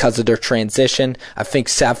 and because of their transition. I think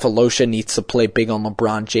Safalosha needs to play big on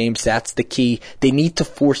LeBron James. That's the key. They need to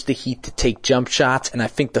force the Heat to take jump shots, and I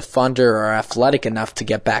think the Thunder are athletic enough to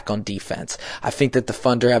get back on defense. I think that the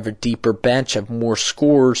Thunder have a deeper bench, have more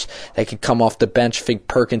scorers that can come off the bench. I think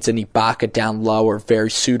Perkins and Ibaka down low are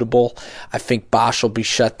very suitable. I think Bosh will be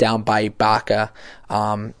shut down by Ibaka.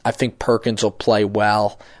 I think Perkins will play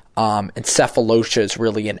well. And Cephalosha is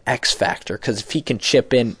really an X factor because if he can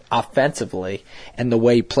chip in offensively and the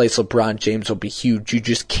way he plays LeBron James will be huge. You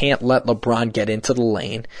just can't let LeBron get into the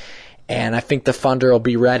lane. And I think the Thunder will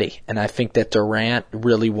be ready. And I think that Durant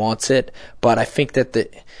really wants it. But I think that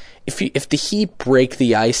if the Heat break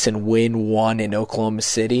the ice and win 1 in Oklahoma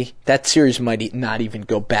City, that series might not even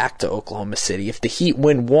go back to Oklahoma City. If the Heat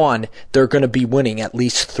win 1, they're going to be winning at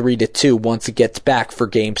least 3-2 once it gets back for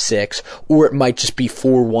Game 6, or it might just be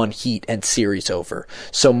 4-1 Heat and series over.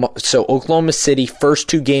 So Oklahoma City, first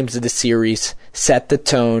 2 games of the series, set the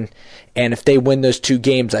tone. And if they win those 2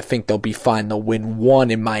 games, I think they'll be fine. They'll win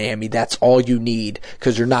 1 in Miami. That's all you need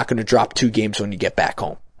because you're not going to drop 2 games when you get back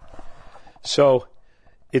home. So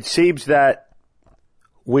it seems that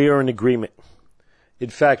we are in agreement. In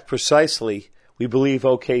fact, precisely, we believe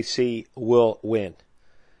OKC will win.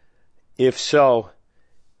 If so,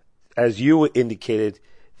 as you indicated,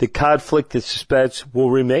 the conflict and suspense will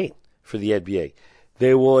remain for the NBA.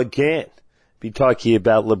 They will again be talking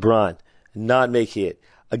about LeBron not making it.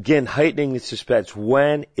 Again, heightening the suspense.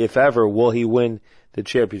 When, if ever, will he win the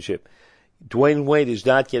championship? Dwayne Wade is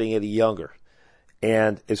not getting any younger.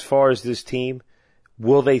 And as far as this team,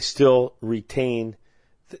 will they still retain,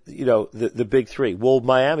 the big 3? Will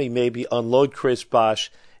Miami maybe unload Chris Bosh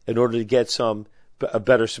in order to get a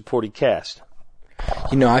better supporting cast?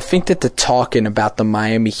 I think that the talking about the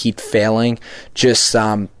Miami Heat failing just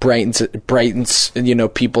brightens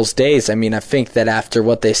people's days. I mean, I think that after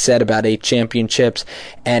what they said about 8 championships,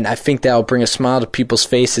 and I think that'll bring a smile to people's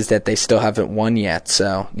faces that they still haven't won yet.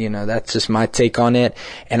 So, that's just my take on it.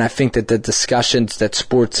 And I think that the discussions that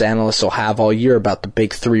sports analysts will have all year about the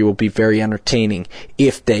big 3 will be very entertaining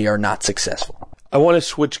if they are not successful. I want to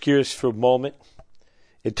switch gears for a moment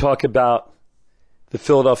and talk about the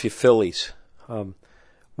Philadelphia Phillies.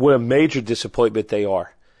 What a major disappointment they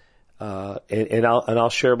are, and I'll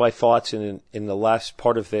share my thoughts. And in the last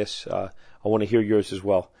part of this, I want to hear yours as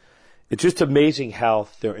well. It's just amazing how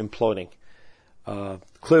they're imploding.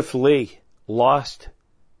 Cliff Lee lost.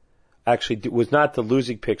 Actually, was not the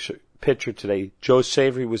losing pitcher today. Joe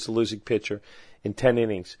Savory was the losing pitcher in 10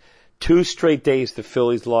 innings. 2 straight days the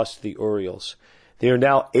Phillies lost to the Orioles. They are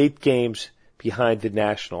now 8 games behind the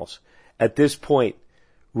Nationals. At this point,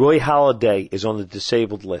 Roy Halladay is on the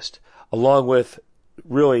disabled list, along with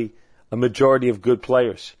really a majority of good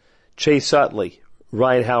players. Chase Utley,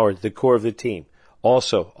 Ryan Howard, the core of the team,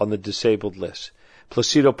 also on the disabled list.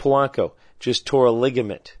 Placido Polanco, just tore a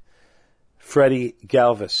ligament. Freddie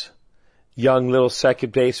Galvis, young little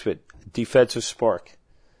second baseman, defensive spark,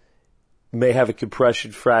 may have a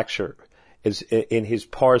compression fracture in his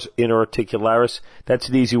pars interarticularis. That's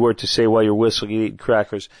an easy word to say while you're whistling and eating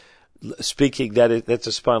crackers. Speaking, that's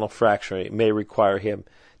a spinal fracture. It may require him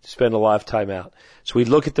to spend a lot of time out. So we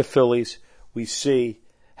look at the Phillies. We see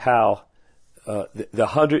how the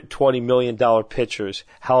 $120 million pitchers,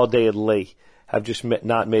 Halladay and Lee, have just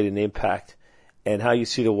not made an impact, and how you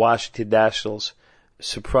see the Washington Nationals,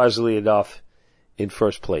 surprisingly enough, in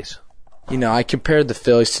first place. You know, I compared the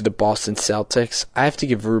Phillies to the Boston Celtics. I have to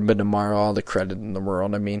give Ruben Amaro all the credit in the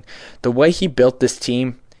world. I mean, the way he built this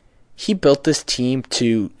team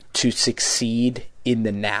to succeed in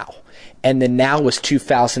the now. And the now was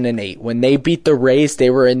 2008. When they beat the Rays, they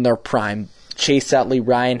were in their prime. Chase Utley,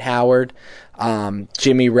 Ryan Howard,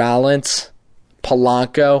 Jimmy Rollins,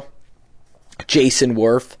 Polanco, Jason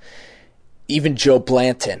Worth, even Joe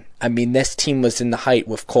Blanton. I mean, this team was in the height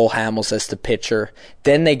with Cole Hamels as the pitcher.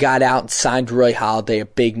 Then they got out and signed Roy Halladay, a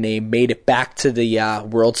big name, made it back to the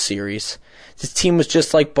World Series. This team was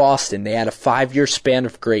just like Boston. They had a 5-year span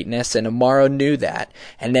of greatness, and Amaro knew that.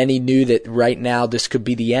 And then he knew that right now this could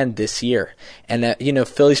be the end this year. And,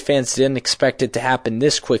 Phillies fans didn't expect it to happen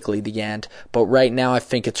this quickly, the end. But right now I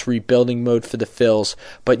think it's rebuilding mode for the Phils.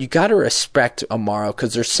 But you got to respect Amaro,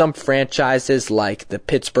 because there's some franchises like the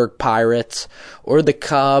Pittsburgh Pirates or the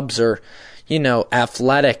Cubs or,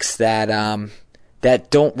 Athletics that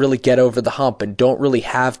don't really get over the hump and don't really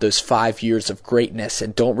have those 5 years of greatness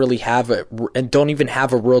and don't even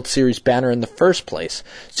have a World Series banner in the first place.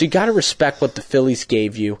 So you got to respect what the Phillies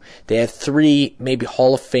gave you. They had 3 maybe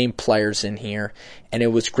Hall of Fame players in here, and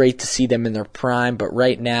it was great to see them in their prime. But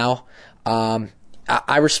right now,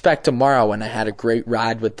 I respect Amaro, and I had a great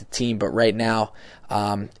ride with the team. But right now,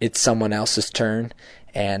 it's someone else's turn.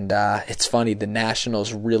 And it's funny, the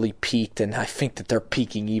Nationals really peaked, and I think that they're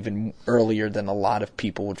peaking even earlier than a lot of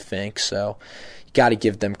people would think. So you got to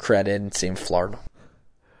give them credit, and same Florida.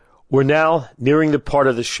 We're now nearing the part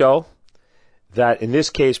of the show that, in this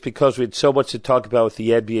case, because we had so much to talk about with the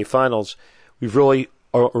NBA Finals, we really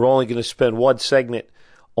are only going to spend one segment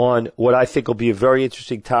on what I think will be a very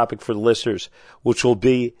interesting topic for the listeners, which will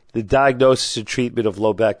be the diagnosis and treatment of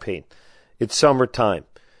low back pain. It's summertime.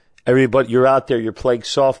 Everybody, you're out there, you're playing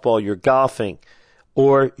softball, you're golfing,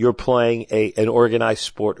 or you're playing an organized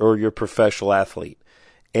sport, or you're a professional athlete,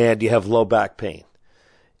 and you have low back pain.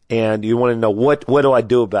 And you want to know, what do I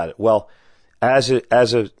do about it? Well, as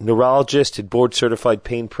a neurologist and board-certified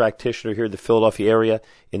pain practitioner here in the Philadelphia area,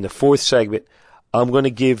 in the 4th segment, I'm going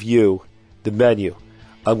to give you the menu.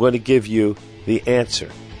 I'm going to give you the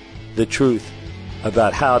answer, the truth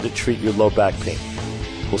about how to treat your low back pain.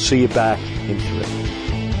 We'll see you back in 3.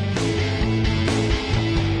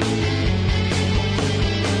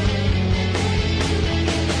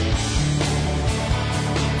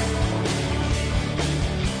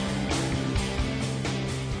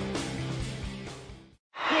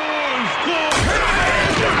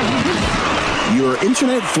 Your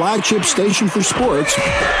internet flagship station for sports.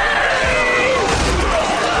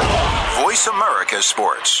 Voice America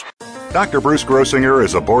Sports. Dr. Bruce Grossinger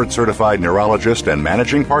is a board-certified neurologist and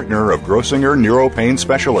managing partner of Grossinger Neuropain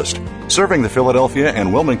Specialist, serving the Philadelphia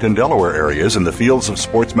and Wilmington, Delaware areas in the fields of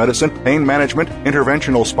sports medicine, pain management,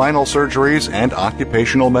 interventional spinal surgeries, and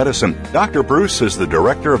occupational medicine. Dr. Bruce is the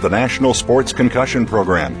director of the National Sports Concussion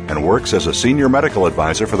Program and works as a senior medical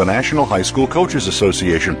advisor for the National High School Coaches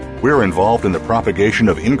Association. We're involved in the propagation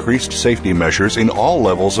of increased safety measures in all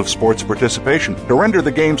levels of sports participation to render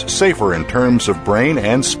the games safer in terms of brain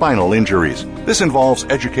and spinal injuries. This involves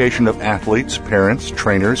education of athletes, parents,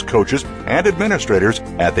 trainers, coaches, and administrators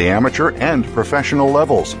at the amateur and professional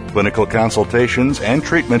levels. Clinical consultations and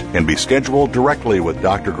treatment can be scheduled directly with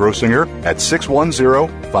Dr. Grossinger at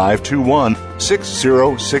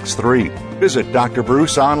 610-521-6063. Visit Dr.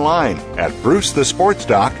 Bruce online at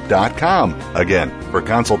brucethesportsdoc.com. Again, for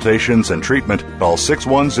consultations and treatment, call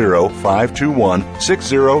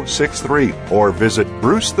 610-521-6063 or visit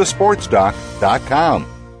brucethesportsdoc.com.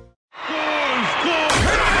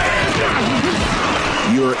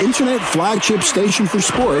 Your internet flagship station for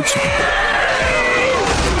sports.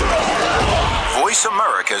 Voice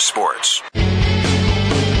America Sports.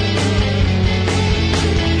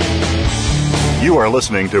 You are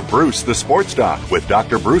listening to Bruce the Sports Doc with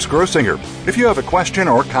Dr. Bruce Grossinger. If you have a question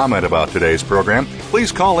or comment about today's program,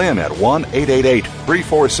 please call in at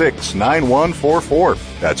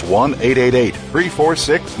 1-888-346-9144. That's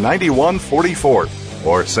 1-888-346-9144.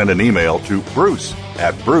 Or send an email to Bruce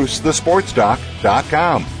at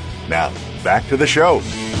brucethesportsdoc.com. Now, back to the show.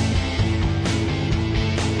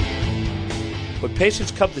 When patients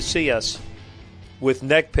come to see us with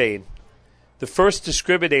neck pain, the first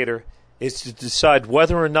discriminator is to decide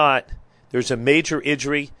whether or not there's a major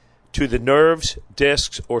injury to the nerves,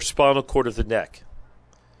 discs, or spinal cord of the neck.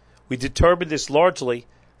 We determine this largely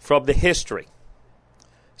from the history.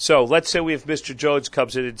 So let's say we have Mr. Jones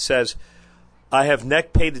comes in and says, I have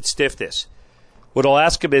neck pain and stiffness. What I'll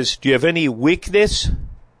ask him is, do you have any weakness,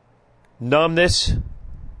 numbness,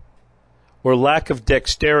 or lack of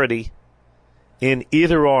dexterity in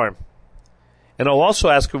either arm? And I'll also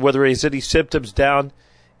ask him whether he has any symptoms down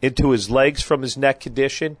into his legs from his neck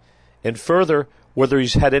condition, and further, whether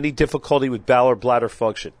he's had any difficulty with bowel or bladder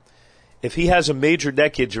function. If he has a major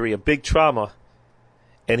neck injury, a big trauma,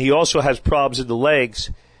 and he also has problems in the legs,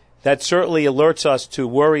 that certainly alerts us to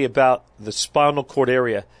worry about the spinal cord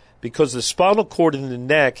area, because the spinal cord in the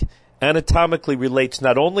neck anatomically relates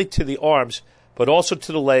not only to the arms, but also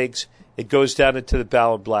to the legs. It goes down into the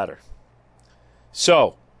bowel and bladder.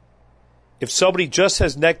 So, if somebody just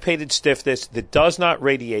has neck pain and stiffness that does not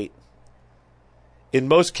radiate, in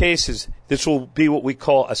most cases, this will be what we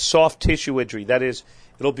call a soft tissue injury. That is,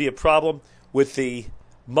 it'll be a problem with the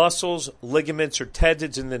muscles, ligaments, or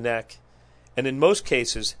tendons in the neck. And in most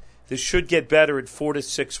cases, this should get better in 4 to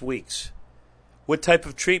 6 weeks. What type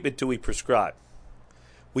of treatment do we prescribe?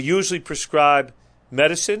 We usually prescribe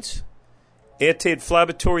medicines,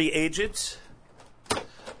 anti-inflammatory agents,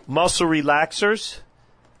 muscle relaxers,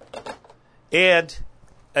 and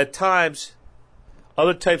at times,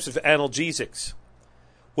 other types of analgesics.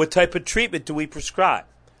 What type of treatment do we prescribe?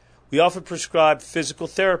 We often prescribe physical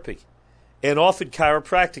therapy and often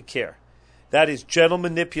chiropractic care. That is gentle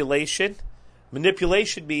manipulation.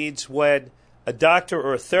 Manipulation means when a doctor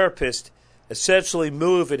or a therapist essentially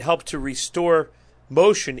move and help to restore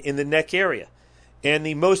motion in the neck area. And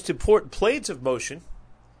the most important planes of motion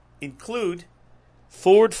include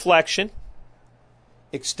forward flexion,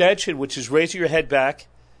 extension, which is raising your head back,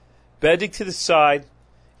 bending to the side,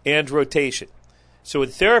 and rotation. So in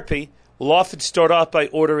therapy, we'll often start off by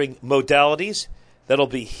ordering modalities. That'll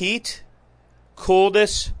be heat,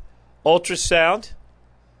 coolness, ultrasound,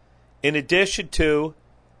 in addition to,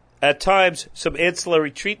 at times, some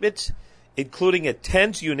ancillary treatments, including a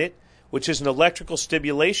TENS unit, which is an electrical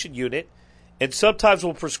stimulation unit, and sometimes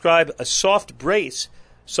we'll prescribe a soft brace,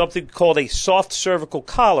 something called a soft cervical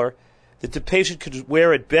collar, that the patient could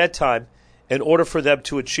wear at bedtime in order for them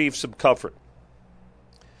to achieve some comfort.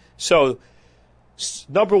 So,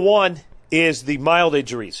 number one is the mild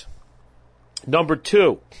injuries. Number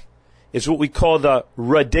two is what we call the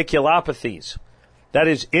radiculopathies. That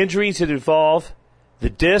is injuries that involve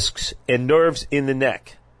the discs and nerves in the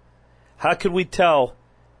neck. How can we tell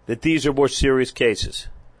that these are more serious cases?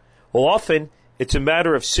 Well, often it's a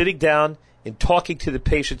matter of sitting down and talking to the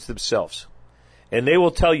patients themselves. And they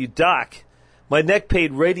will tell you, Doc, my neck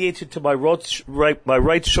pain radiates into my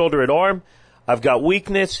right shoulder and arm. I've got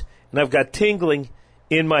weakness, and I've got tingling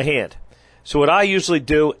in my hand. So what I usually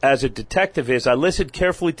do as a detective is I listen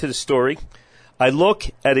carefully to the story. I look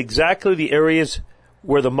at exactly the areas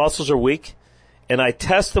where the muscles are weak, and I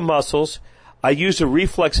test the muscles. I use a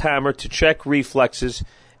reflex hammer to check reflexes,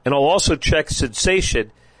 and I'll also check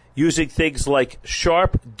sensation using things like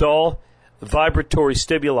sharp, dull, vibratory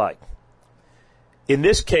stimuli. In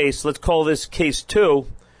this case, let's call this case 2,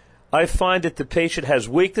 I find that the patient has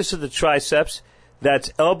weakness of the triceps,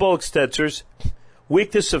 that's elbow extensors,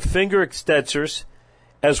 weakness of finger extensors,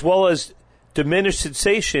 as well as diminished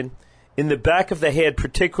sensation in the back of the hand,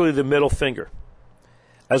 particularly the middle finger,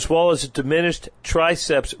 as well as a diminished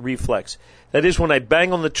triceps reflex. That is, when I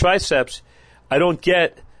bang on the triceps, I don't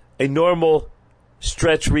get a normal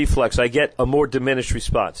stretch reflex. I get a more diminished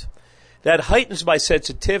response. That heightens my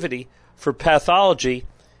sensitivity for pathology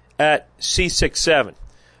at C6-7.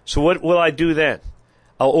 So what will I do then?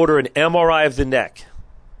 I'll order an MRI of the neck.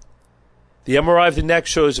 The MRI of the neck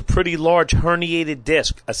shows a pretty large herniated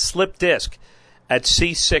disc, a slip disc, at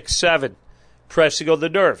C6-7, pressing on the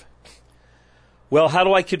nerve. Well, how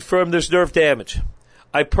do I confirm there's nerve damage?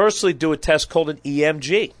 I personally do a test called an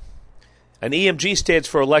EMG. An EMG stands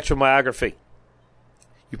for electromyography.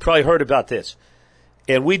 You probably heard about this.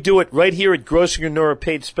 And we do it right here at Grossinger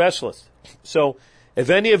Neuropain Specialist. So if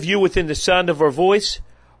any of you within the sound of our voice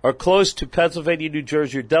are close to Pennsylvania, New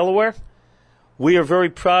Jersey, or Delaware, we are very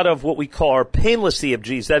proud of what we call our painless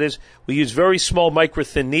EMGs. That is, we use very small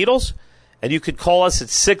micro-thin needles, and you could call us at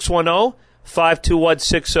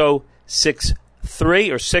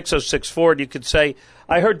 610-521-6063 or 6064, and you could say,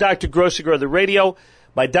 I heard Dr. Grossinger on the radio.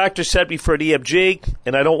 My doctor sent me for an EMG,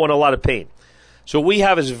 and I don't want a lot of pain. So what we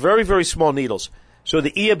have is very, very small needles. So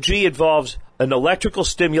the EMG involves an electrical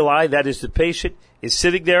stimuli, that is, the patient is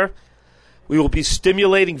sitting there We will be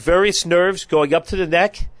stimulating various nerves going up to the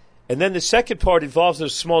neck, and then the second part involves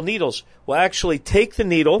those small needles. We'll actually take the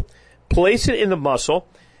needle, place it in the muscle,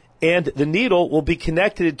 and the needle will be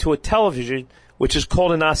connected to a television, which is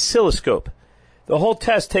called an oscilloscope. The whole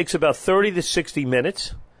test takes about 30 to 60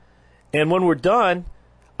 minutes, and when we're done,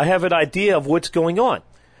 I have an idea of what's going on.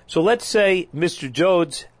 So let's say Mr.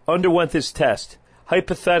 Jones underwent this test.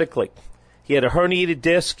 Hypothetically, he had a herniated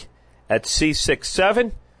disc at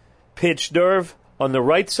C6-7, pinched nerve on the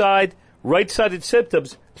right-sided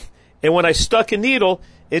symptoms, and when I stuck a needle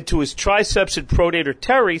into his triceps and pronator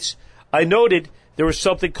teres, I noted there was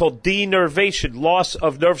something called denervation, loss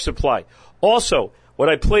of nerve supply. Also, when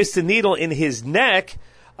I placed the needle in his neck,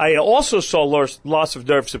 I also saw loss of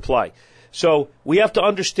nerve supply. So we have to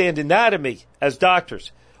understand anatomy as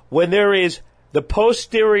doctors. When there is the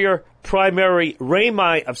posterior primary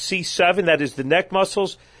rami of C7, that is the neck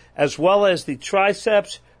muscles, as well as the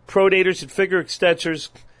triceps, pronators, and finger extensors,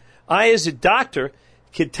 I, as a doctor,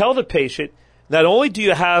 can tell the patient, not only do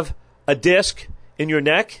you have a disc in your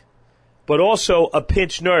neck, but also a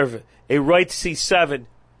pinched nerve, a right C7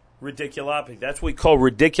 radiculopathy. That's what we call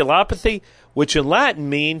radiculopathy, which in Latin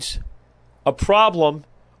means a problem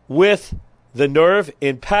with the nerve,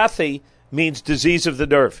 and pathy means disease of the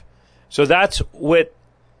nerve. So that's what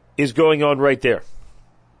is going on right there.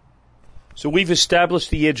 So we've established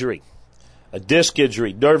the injury, a disc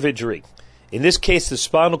injury, nerve injury. In this case, the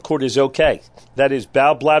spinal cord is okay. That is,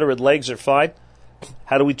 bowel, bladder, and legs are fine.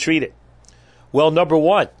 How do we treat it? Well, number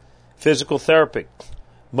one, physical therapy,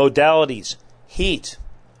 modalities, heat,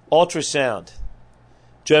 ultrasound,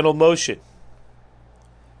 gentle motion,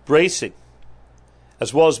 bracing,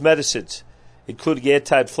 as well as medicines, including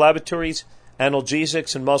anti-inflammatories,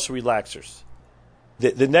 analgesics, and muscle relaxers.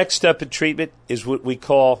 The next step in treatment is what we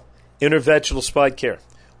call interventional spine care.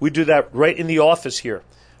 We do that right in the office here.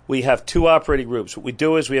 We have 2 operating rooms. What we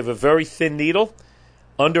do is we have a very thin needle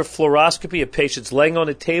under fluoroscopy. A patient's laying on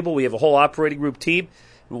a table. We have a whole operating room team.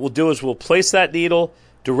 What we'll do is we'll place that needle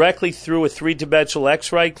directly through a 3-dimensional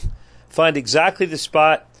X-ray, find exactly the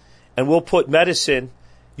spot, and we'll put medicine,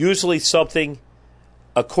 usually something,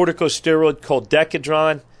 a corticosteroid called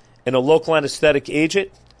Decadron, and a local anesthetic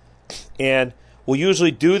agent. And we'll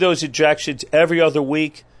usually do those injections every other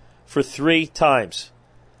week for 3 times.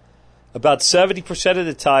 About 70% of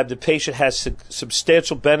the time, the patient has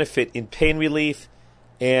substantial benefit in pain relief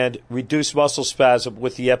and reduced muscle spasm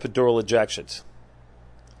with the epidural injections.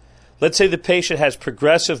 Let's say the patient has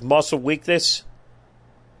progressive muscle weakness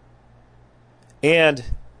and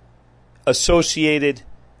associated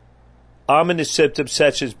ominous symptoms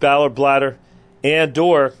such as bowel or bladder and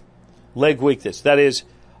or leg weakness. That is,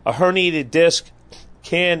 a herniated disc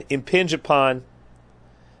can impinge upon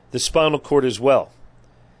the spinal cord as well.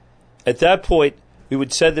 At that point, we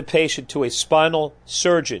would send the patient to a spinal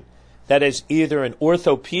surgeon, that is either an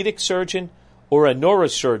orthopedic surgeon or a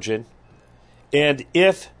neurosurgeon, and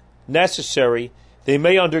if necessary, they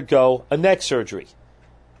may undergo a neck surgery.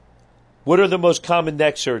 What are the most common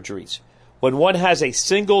neck surgeries? When one has a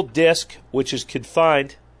single disc which is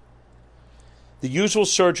confined, the usual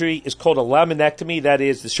surgery is called a laminectomy. That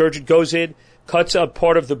is, the surgeon goes in, cuts out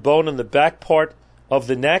part of the bone on the back part of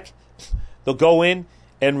the neck. They'll go in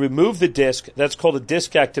and remove the disc. That's called a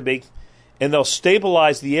discectomy, and they'll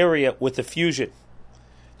stabilize the area with a fusion.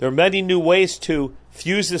 There are many new ways to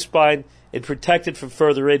fuse the spine and protect it from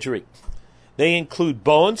further injury. They include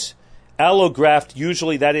bones, allograft,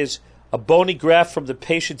 usually that is a bony graft from the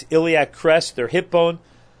patient's iliac crest, their hip bone.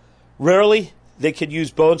 Rarely, they can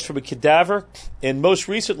use bones from a cadaver, and most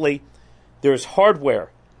recently, there is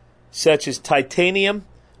hardware, such as titanium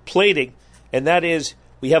plating, and that is,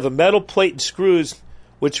 we have a metal plate and screws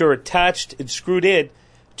which are attached and screwed in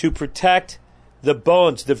to protect the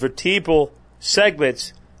bones, the vertebral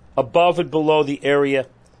segments above and below the area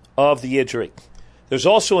of the injury. There's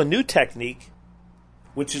also a new technique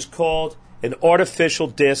which is called an artificial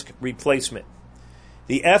disc replacement.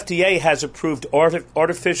 The FDA has approved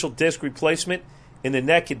artificial disc replacement in the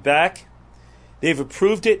neck and back. They've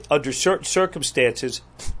approved it under certain circumstances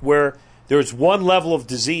where there is one level of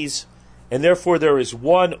disease and therefore there is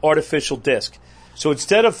one artificial disc. So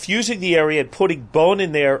instead of fusing the area and putting bone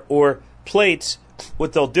in there or plates,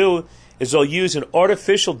 what they'll do is they'll use an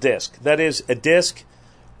artificial disc. That is a disc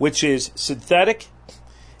which is synthetic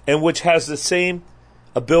and which has the same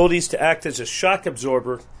abilities to act as a shock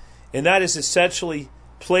absorber, and that is essentially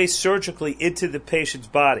placed surgically into the patient's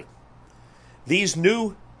body. These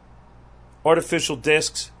new artificial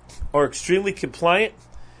discs are extremely compliant,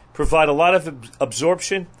 provide a lot of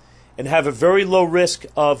absorption, and have a very low risk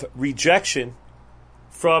of rejection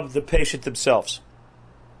from the patient themselves.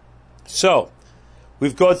 So,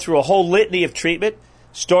 we've gone through a whole litany of treatment,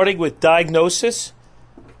 starting with diagnosis,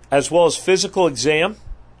 as well as physical exam,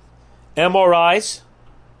 MRIs,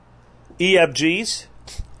 EMGs,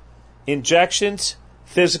 injections,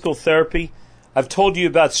 physical therapy. I've told you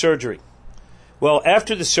about surgery. Well,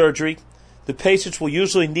 after the surgery, the patients will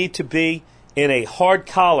usually need to be in a hard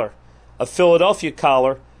collar, a Philadelphia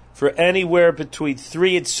collar, for anywhere between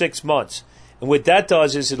 3 and 6 months. And what that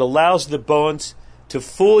does is it allows the bones to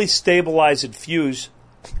fully stabilize and fuse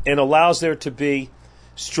and allows there to be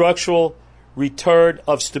structural return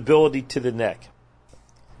of stability to the neck.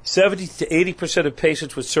 70 to 80% of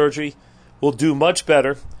patients with surgery will do much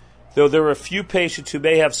better, though there are a few patients who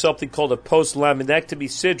may have something called a post-laminectomy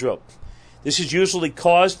syndrome. This is usually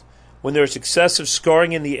caused when there is excessive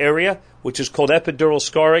scarring in the area, which is called epidural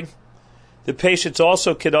scarring. The patients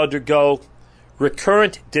also can undergo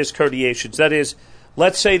recurrent disc herniations. That is,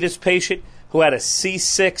 let's say this patient who had a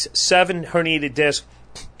C6-7 herniated disc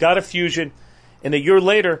got a fusion, and a year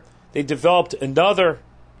later they developed another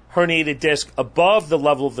herniated disc above the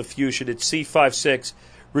level of the fusion at C5-6.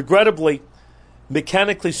 Regrettably,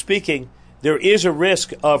 mechanically speaking, there is a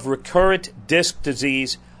risk of recurrent disc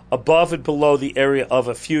disease above and below the area of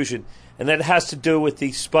a fusion, and that has to do with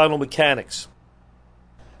the spinal mechanics.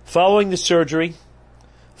 Following the surgery,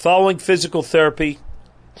 following physical therapy,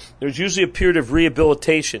 there's usually a period of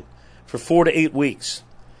rehabilitation for 4 to 8 weeks.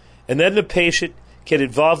 And then the patient can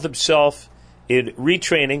involve themselves in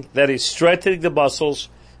retraining, that is strengthening the muscles,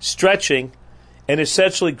 stretching, and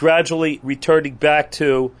essentially gradually returning back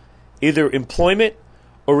to either employment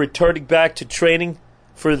or returning back to training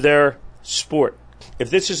for their sport. If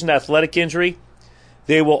this is an athletic injury,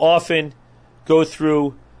 they will often go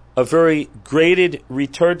through a very graded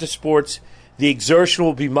return to sports. The exertion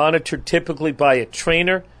will be monitored typically by a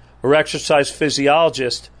trainer or exercise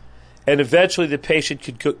physiologist, and eventually the patient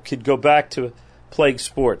could go back to playing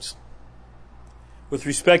sports. With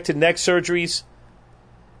respect to neck surgeries,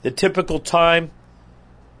 the typical time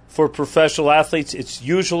for professional athletes, it's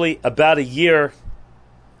usually about a year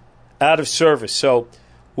out of service. So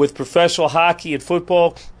with professional hockey and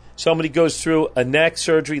football, somebody goes through a neck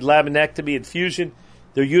surgery, laminectomy, and fusion,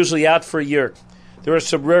 they're usually out for a year. There are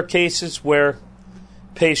some rare cases where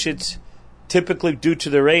patients, typically due to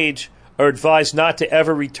their age, are advised not to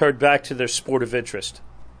ever return back to their sport of interest.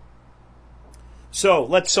 So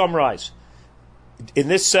let's summarize. In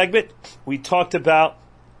this segment, we talked about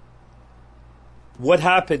what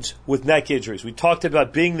happens with neck injuries. We talked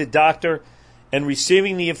about being the doctor and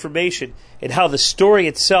receiving the information and how the story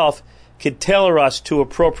itself can tailor us to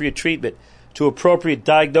appropriate treatment, to appropriate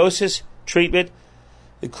diagnosis, treatment,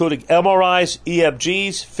 including MRIs,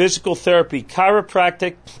 EMGs, physical therapy,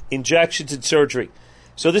 chiropractic, injections, and surgery.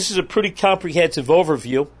 So this is a pretty comprehensive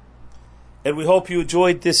overview, and we hope you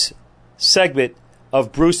enjoyed this segment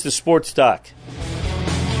of Bruce the Sports Doc.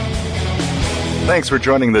 Thanks for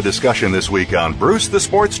joining the discussion this week on Bruce the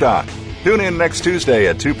Sports Doc. Tune in next Tuesday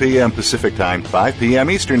at 2 p.m. Pacific Time, 5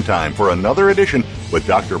 p.m. Eastern Time for another edition with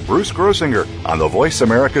Dr. Bruce Grossinger on the Voice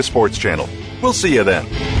America Sports Channel. We'll see you then.